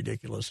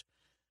ridiculous.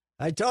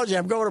 I told you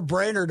I'm going to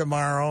Brainerd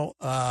tomorrow.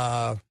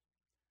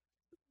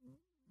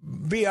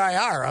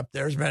 BIR up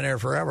there has been there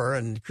forever,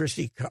 and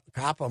Christy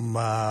Copham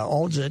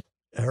owns it.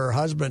 Her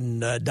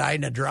husband died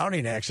in a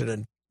drowning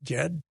accident,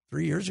 Jed,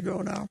 3 years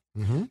ago now.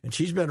 Mm-hmm. And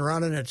she's been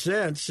running it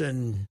since,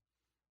 and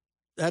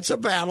that's a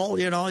battle.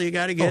 You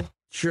got to get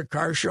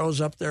car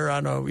shows up there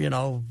on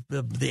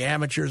the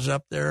amateurs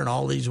up there and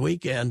all these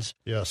weekends.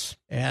 Yes.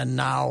 And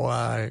now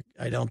I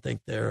don't think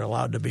they're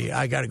allowed to be.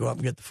 I got to go up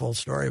and get the full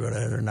story, but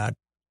they're not.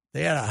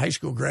 They had a high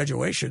school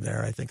graduation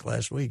there, I think,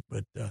 last week.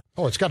 But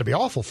it's got to be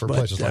awful for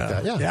places like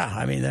that. Yeah. Yeah.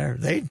 I mean,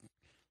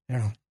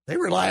 they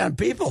rely on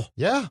people.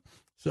 Yeah.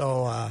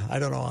 So I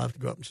don't know. I'll have to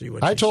go up and see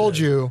what. I told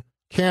you.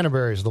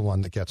 Canterbury is the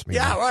one that gets me.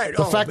 Yeah, right.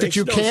 The fact that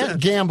you can't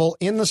gamble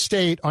in the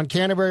state on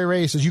Canterbury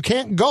races, you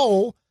can't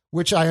go,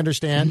 which I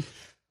understand,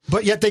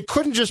 but yet they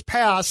couldn't just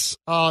pass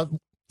a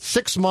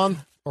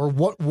 6-month or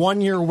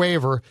 1 year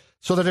waiver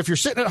so that if you're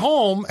sitting at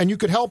home and you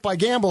could help by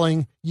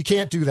gambling, you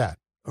can't do that.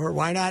 Or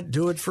why not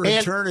do it for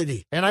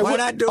eternity? And why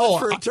not do it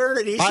for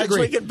eternity? I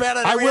agree. We can bet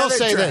on I will other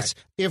say track. this: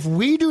 if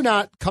we do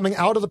not, coming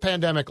out of the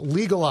pandemic,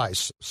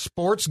 legalize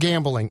sports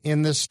gambling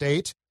in this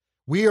state,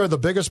 we are the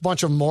biggest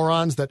bunch of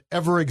morons that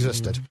ever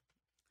existed. Mm-hmm.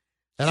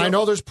 And I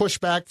know there's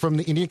pushback from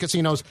the Indian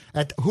casinos.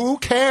 Who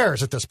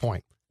cares at this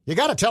point? You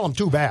got to tell them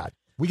too bad.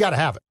 We got to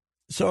have it.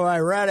 So I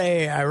wrote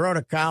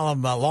a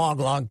column, a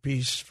long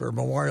piece for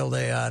Memorial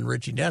Day on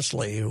Richie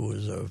Nestle, who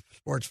was a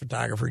sports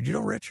photographer. Did you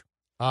know Rich?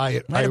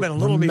 I might have been a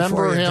little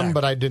before remember him, time.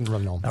 but I didn't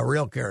really know him. A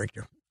real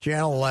character.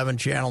 Channel 11,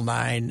 Channel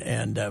 9,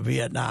 and a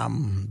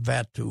Vietnam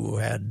vet who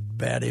had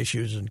bad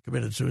issues and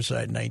committed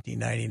suicide in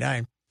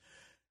 1999.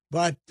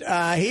 But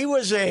he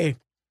was he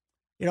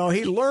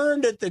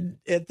learned at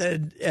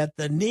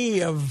the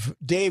knee of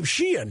Dave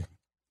Sheehan.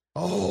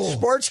 Oh,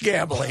 sports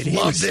gambling.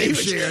 Dave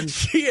Sheehan.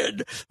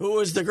 Sheehan, who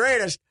was the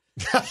greatest.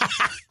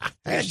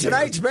 And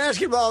tonight's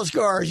basketball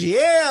scores: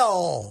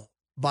 Yale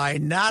by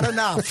not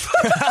enough.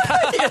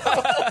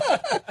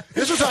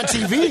 This was on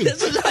TV.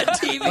 This was on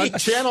TV. On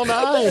Channel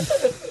 9.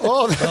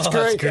 Oh, that's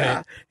great.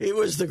 Yeah, he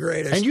was the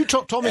greatest. And you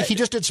told me he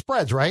just did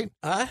spreads, right?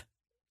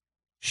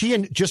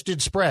 Sheehan just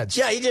did spreads.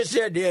 Yeah, he just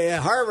did.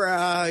 Yeah, Harvard.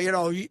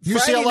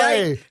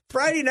 UCLA.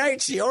 Friday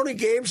nights, the only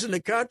games in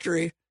the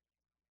country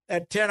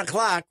at 10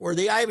 o'clock were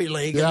the Ivy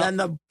League, and then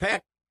the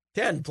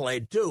Pac-10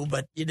 played too,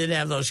 but you didn't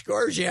have those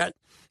scores yet.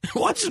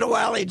 Once in a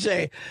while, he'd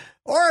say,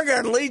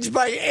 Oregon leads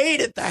by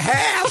 8 at the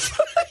half,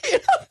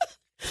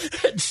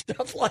 and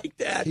stuff like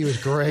that. He was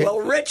great. Well,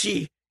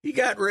 he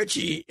got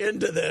Richie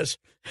into this,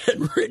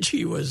 and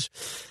Richie was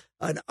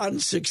an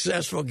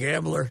unsuccessful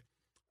gambler.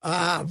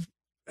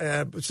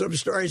 Some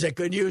stories I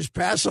could use.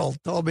 Passel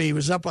told me he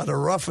was up on the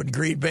roof in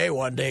Green Bay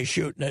one day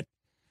shooting it,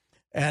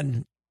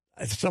 and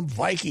some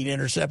Viking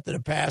intercepted a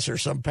pass or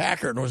some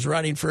Packer and was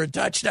running for a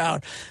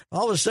touchdown.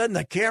 All of a sudden,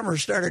 the camera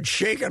started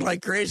shaking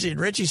like crazy, and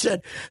Richie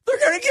said, "They're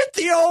going to get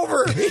the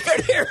over." He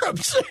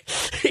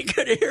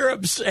could hear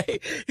him say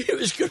he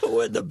was going to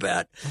win the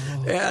bet.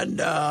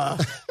 Oh.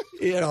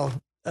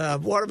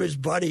 And one of his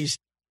buddies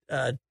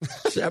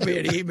sent me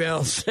an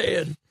email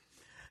saying,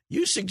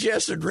 "You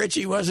suggested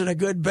Richie wasn't a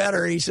good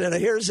bettor." He said,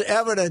 "Here's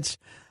evidence.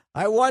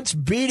 I once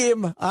beat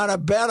him on a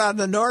bet on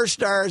the North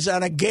Stars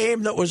on a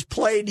game that was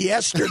played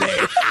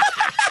yesterday."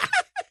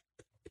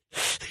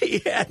 He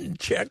hadn't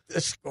checked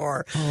the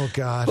score. Oh,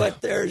 God. But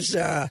there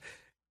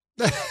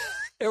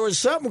was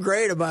something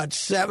great about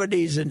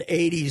 70s and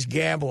 80s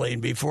gambling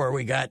before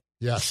we got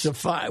we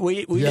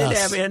didn't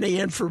have any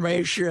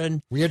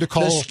information. We had to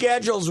call. The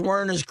schedules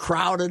weren't as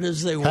crowded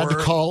as they were. Had to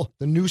call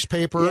the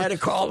newspaper. You had to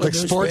call the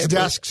newspaper. Sports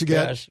desks to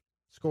get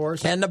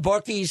scores. And the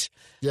bookies.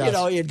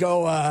 Yes. You'd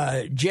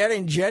go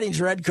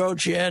Jennings Red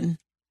Coach in.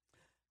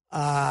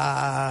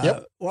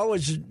 What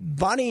was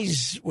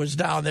Bunnies was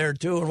down there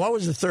too, and what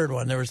was the third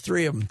one? There was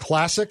 3 of them.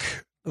 Classic.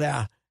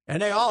 Yeah,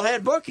 and they all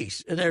had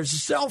bookies, and there's a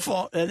cell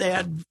phone, and they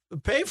had a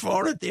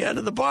payphone at the end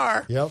of the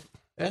bar. Yep.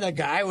 And a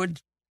guy would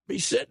be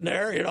sitting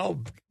there,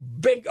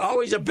 big,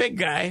 always a big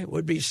guy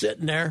would be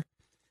sitting there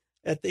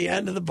at the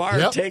end of the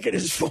bar taking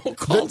his phone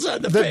calls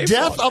on the payphone. The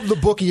death of the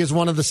bookie is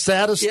one of the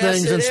saddest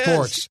things in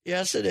sports.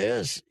 Yes, it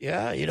is.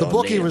 Yeah, the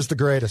bookie was the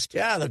greatest.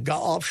 Yeah, the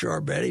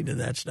offshore betting and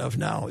that stuff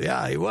now.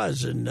 Yeah, he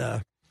was. And,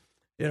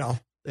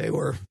 they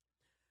were.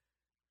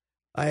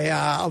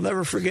 I'll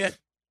never forget.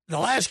 The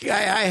last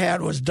guy I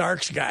had was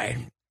Dark's guy,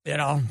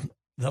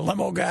 the the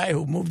limo guy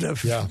who moved to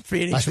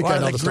Phoenix,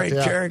 one of the great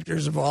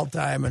characters of all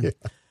time. And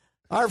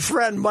our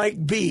friend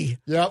Mike B.,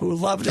 who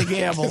loved to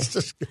gamble.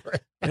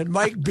 And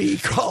Mike B.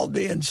 called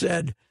me and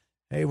said,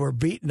 hey, we're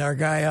beating our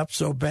guy up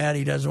so bad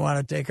he doesn't want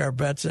to take our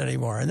bets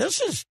anymore. And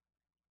this is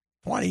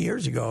 20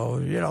 years ago.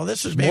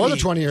 This is maybe more than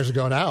 20 years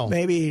ago now.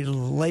 Maybe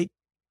late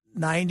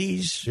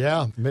 90s.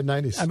 Yeah,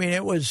 mid-90s. I mean,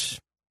 it was,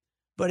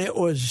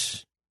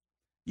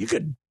 you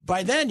could,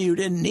 by then you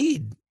didn't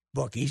need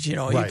bookies.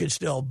 You could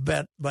still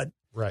bet, but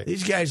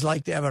these guys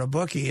liked having a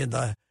bookie, and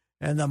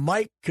the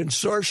Mike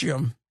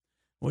Consortium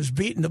was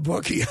beating the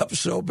bookie up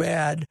so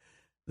bad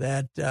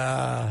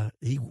that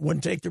he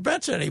wouldn't take their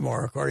bets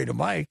anymore, according to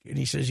Mike. And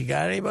he says, you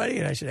got anybody?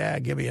 And I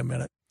said, give me a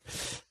minute.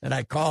 And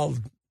I called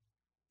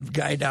the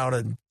guy down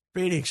in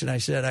Phoenix, and I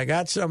said, I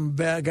got some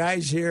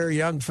guys here,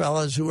 young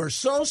fellas, who are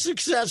so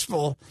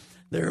successful,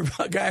 their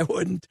guy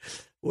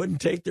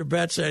wouldn't take their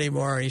bets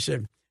anymore. And he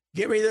said,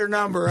 give me their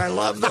number. I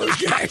love those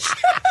guys.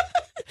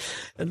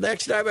 And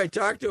next time I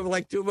talked to him,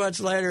 like 2 months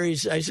later,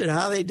 I said,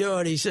 how they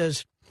doing? He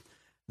says,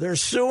 they're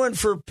suing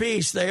for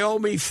peace. They owe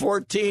me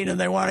 14 and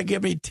they want to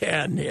give me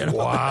 10.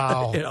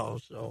 Wow.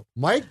 So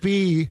Mike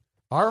B.,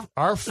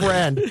 our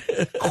friend,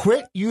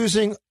 quit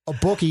using a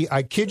bookie,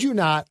 I kid you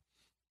not,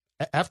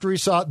 after he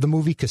saw the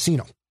movie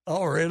Casino.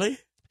 Oh, really?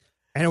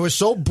 And it was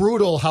so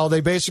brutal how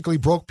they basically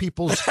broke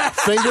people's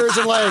fingers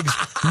and legs.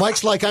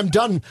 Mike's like, I'm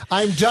done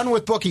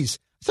with bookies.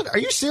 I said, are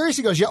you serious?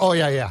 He goes, yeah. Oh,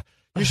 yeah.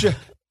 You should.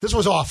 This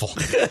was awful.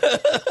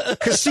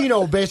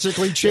 Casino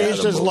basically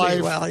changed his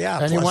life. Well,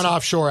 and he went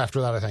offshore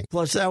after that, I think.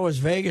 Plus, that was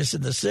Vegas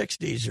in the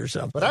 60s or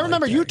something. But I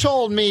remember you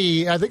told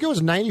me, I think it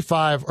was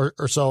 95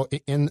 or so,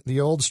 in the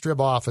old Strib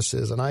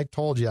offices, and I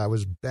told you I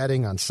was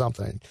betting on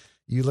something.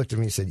 You looked at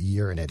me and said,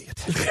 you're an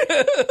idiot.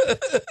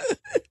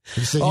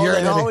 You said, you're an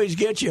idiot. Always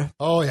get you.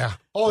 Oh, yeah.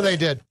 Oh, they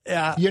did.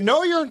 Yeah.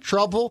 You're in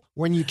trouble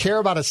when you care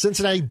about a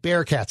Cincinnati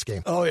Bearcats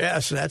game. Oh,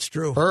 yes, that's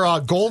true. Or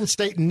a Golden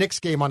State Knicks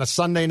game on a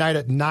Sunday night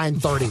at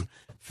 9:30.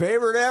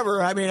 Favorite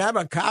ever. I mean, I'm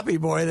a copy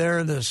boy there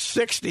in the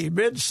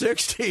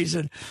mid-60s,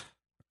 and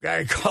a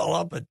guy call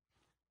up at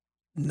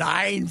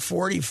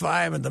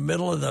 9:45 in the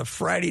middle of the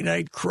Friday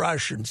night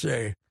crush and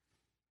say,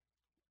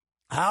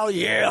 how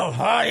Yale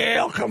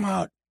come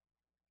out.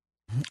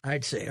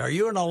 I'd say, are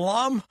you an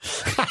alum?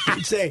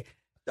 He'd say,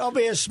 don't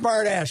be a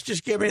smartass.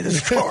 Just give me the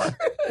score.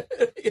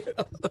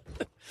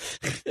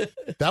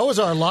 That was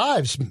our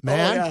lives,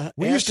 man. Oh, yeah.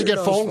 We used to get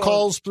phone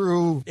calls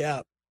through,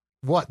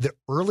 the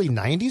early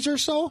 90s or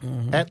so,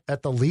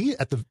 at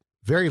the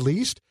very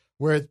least,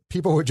 where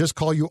people would just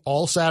call you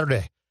all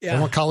Saturday. Yeah.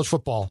 They want college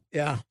football.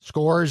 Yeah.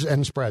 Scores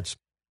and spreads.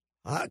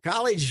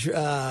 College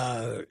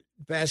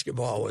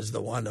basketball was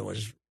the one that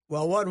was,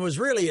 what was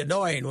really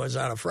annoying was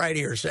on a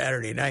Friday or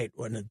Saturday night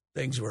when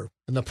things were.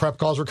 And the prep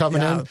calls were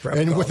coming in,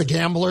 and with the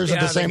gamblers at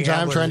the same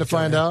time trying to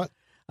find out.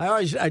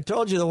 I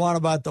told you the one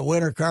about the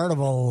Winter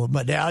Carnival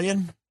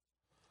medallion.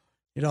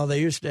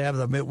 They used to have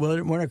the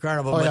Winter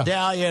Carnival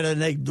medallion,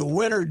 and the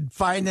winner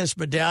find this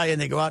medallion.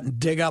 They go out and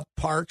dig up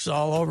parks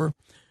all over,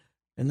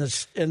 and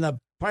the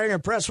Pioneer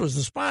Press was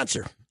the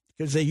sponsor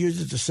because they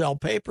used it to sell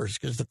papers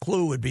because the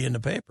clue would be in the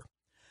paper,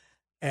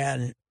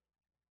 and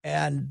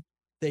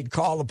they'd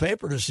call the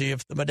paper to see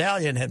if the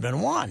medallion had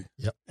been won,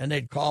 and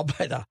they'd call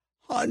by the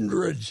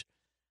hundreds,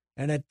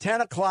 and at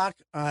 10 o'clock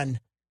on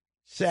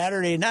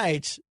Saturday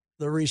nights,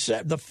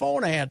 the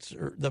phone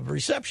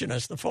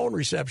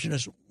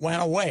receptionist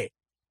went away.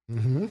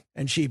 Mm-hmm.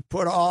 And she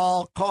put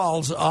all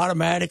calls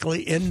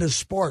automatically into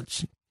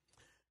sports.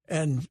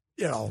 And,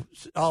 all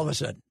of a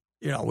sudden,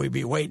 we'd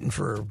be waiting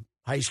for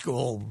high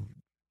school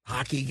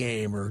hockey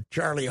game or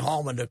Charlie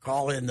Hallman to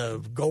call in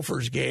the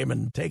Gophers game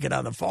and take it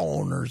on the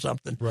phone or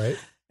something. Right.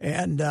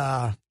 And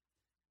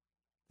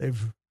they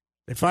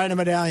find a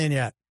medallion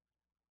yet?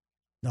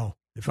 No,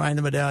 they find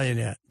the medallion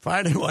yet.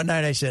 Finally, one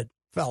night I said,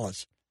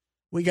 fellas,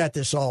 we got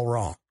this all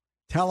wrong.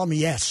 Tell them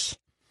yes.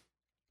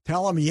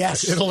 Tell them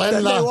yes. It'll end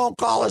then they won't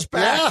call us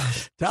back. Yeah.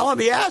 Tell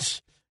them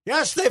yes.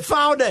 Yes, they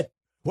found it.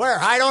 Where?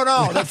 I don't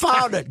know. They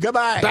found it.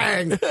 Goodbye.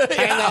 Bang.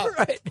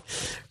 Right.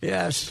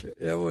 Yes,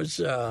 it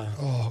was.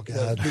 Oh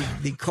God.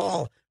 The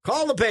call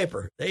the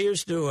paper. They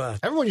used to.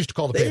 Everyone used to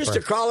call the paper. They used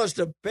to call us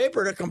the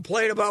paper to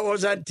complain about what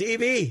was on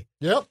TV.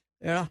 Yep.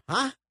 Yeah.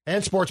 Huh?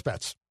 And sports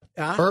bets.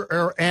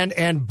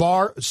 And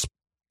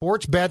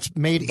sports bets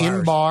made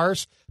in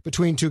bars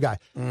between two guys.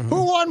 Mm-hmm.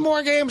 Who won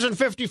more games than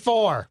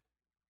 54?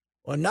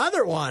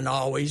 Another one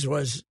always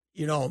was,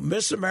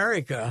 Miss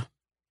America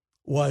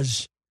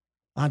was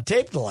on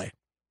tape delay.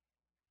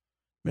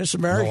 Miss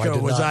America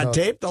was on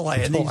tape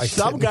delay. And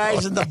some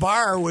guys in the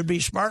bar would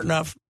be smart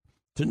enough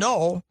to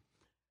know.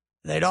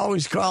 They'd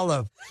always call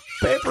the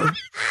paper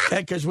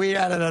because we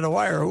had it on the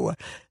wire.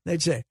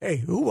 They'd say, hey,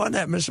 who won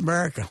that Miss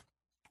America?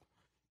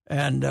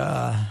 And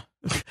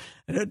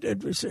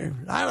it was,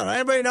 I don't know,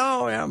 anybody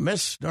know? Yeah,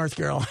 Miss North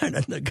Carolina.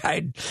 And the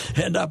guy'd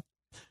end up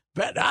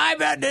I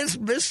bet this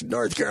Miss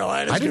North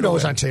Carolina. I didn't know it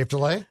was on tape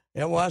delay.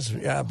 It was,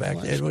 yeah.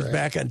 It was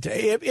back on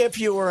tape. If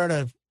you were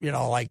in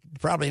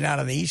probably not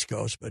on the East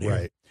Coast, but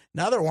right.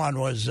 Another one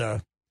was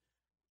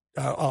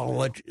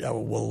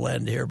we'll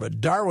end here, but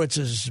I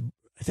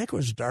think it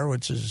was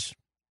Darwitz's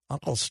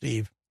Uncle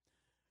Steve,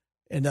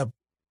 and the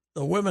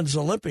women's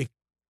Olympic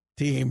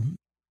team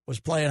was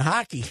playing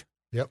hockey.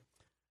 Yep.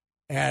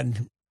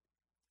 And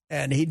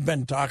he'd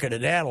been talking to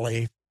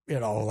Natalie,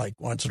 like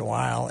once in a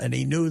while, and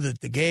he knew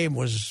that the game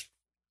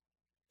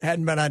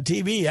hadn't been on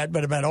TV yet, but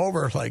it had been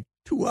over like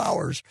 2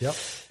 hours. Yep.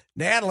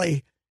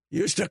 Natalie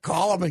used to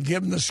call him and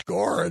give him the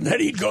score, and then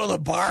he'd go to the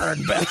bar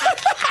and bet.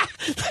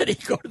 Then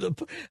he'd go to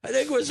I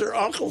think it was her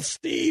Uncle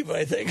Steve,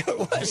 I think it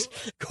was.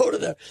 Go to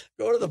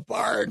the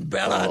bar and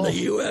bet on the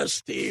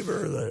U.S. team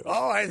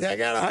I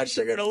got a hunch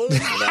they're going to lose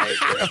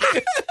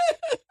tonight.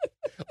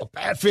 A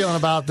bad feeling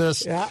about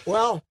this. Yeah,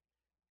 well,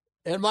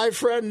 and my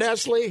friend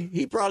Nestle,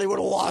 he probably would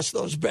have lost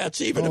those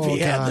bets even if he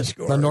had the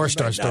score. The North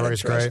Star story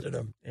is great.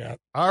 Yeah.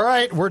 All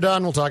right, we're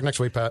done. We'll talk next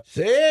week, Pat.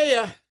 See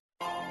ya.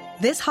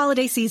 This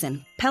holiday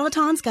season,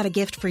 Peloton's got a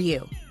gift for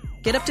you.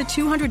 Get up to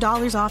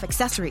 $200 off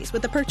accessories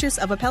with the purchase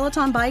of a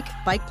Peloton bike,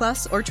 Bike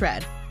Plus, or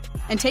Tread.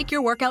 And take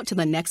your workout to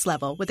the next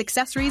level with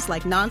accessories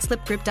like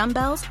non-slip grip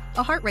dumbbells,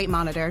 a heart rate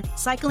monitor,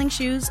 cycling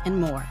shoes, and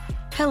more.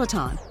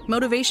 Peloton,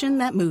 motivation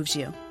that moves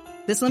you.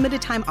 This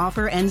limited time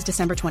offer ends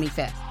December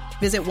 25th.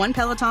 Visit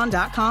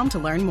onepeloton.com to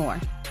learn more.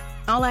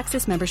 All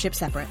access membership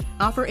separate.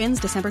 Offer ends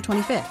December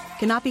 25th.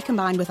 Cannot be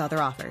combined with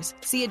other offers.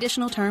 See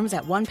additional terms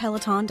at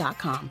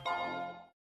onepeloton.com.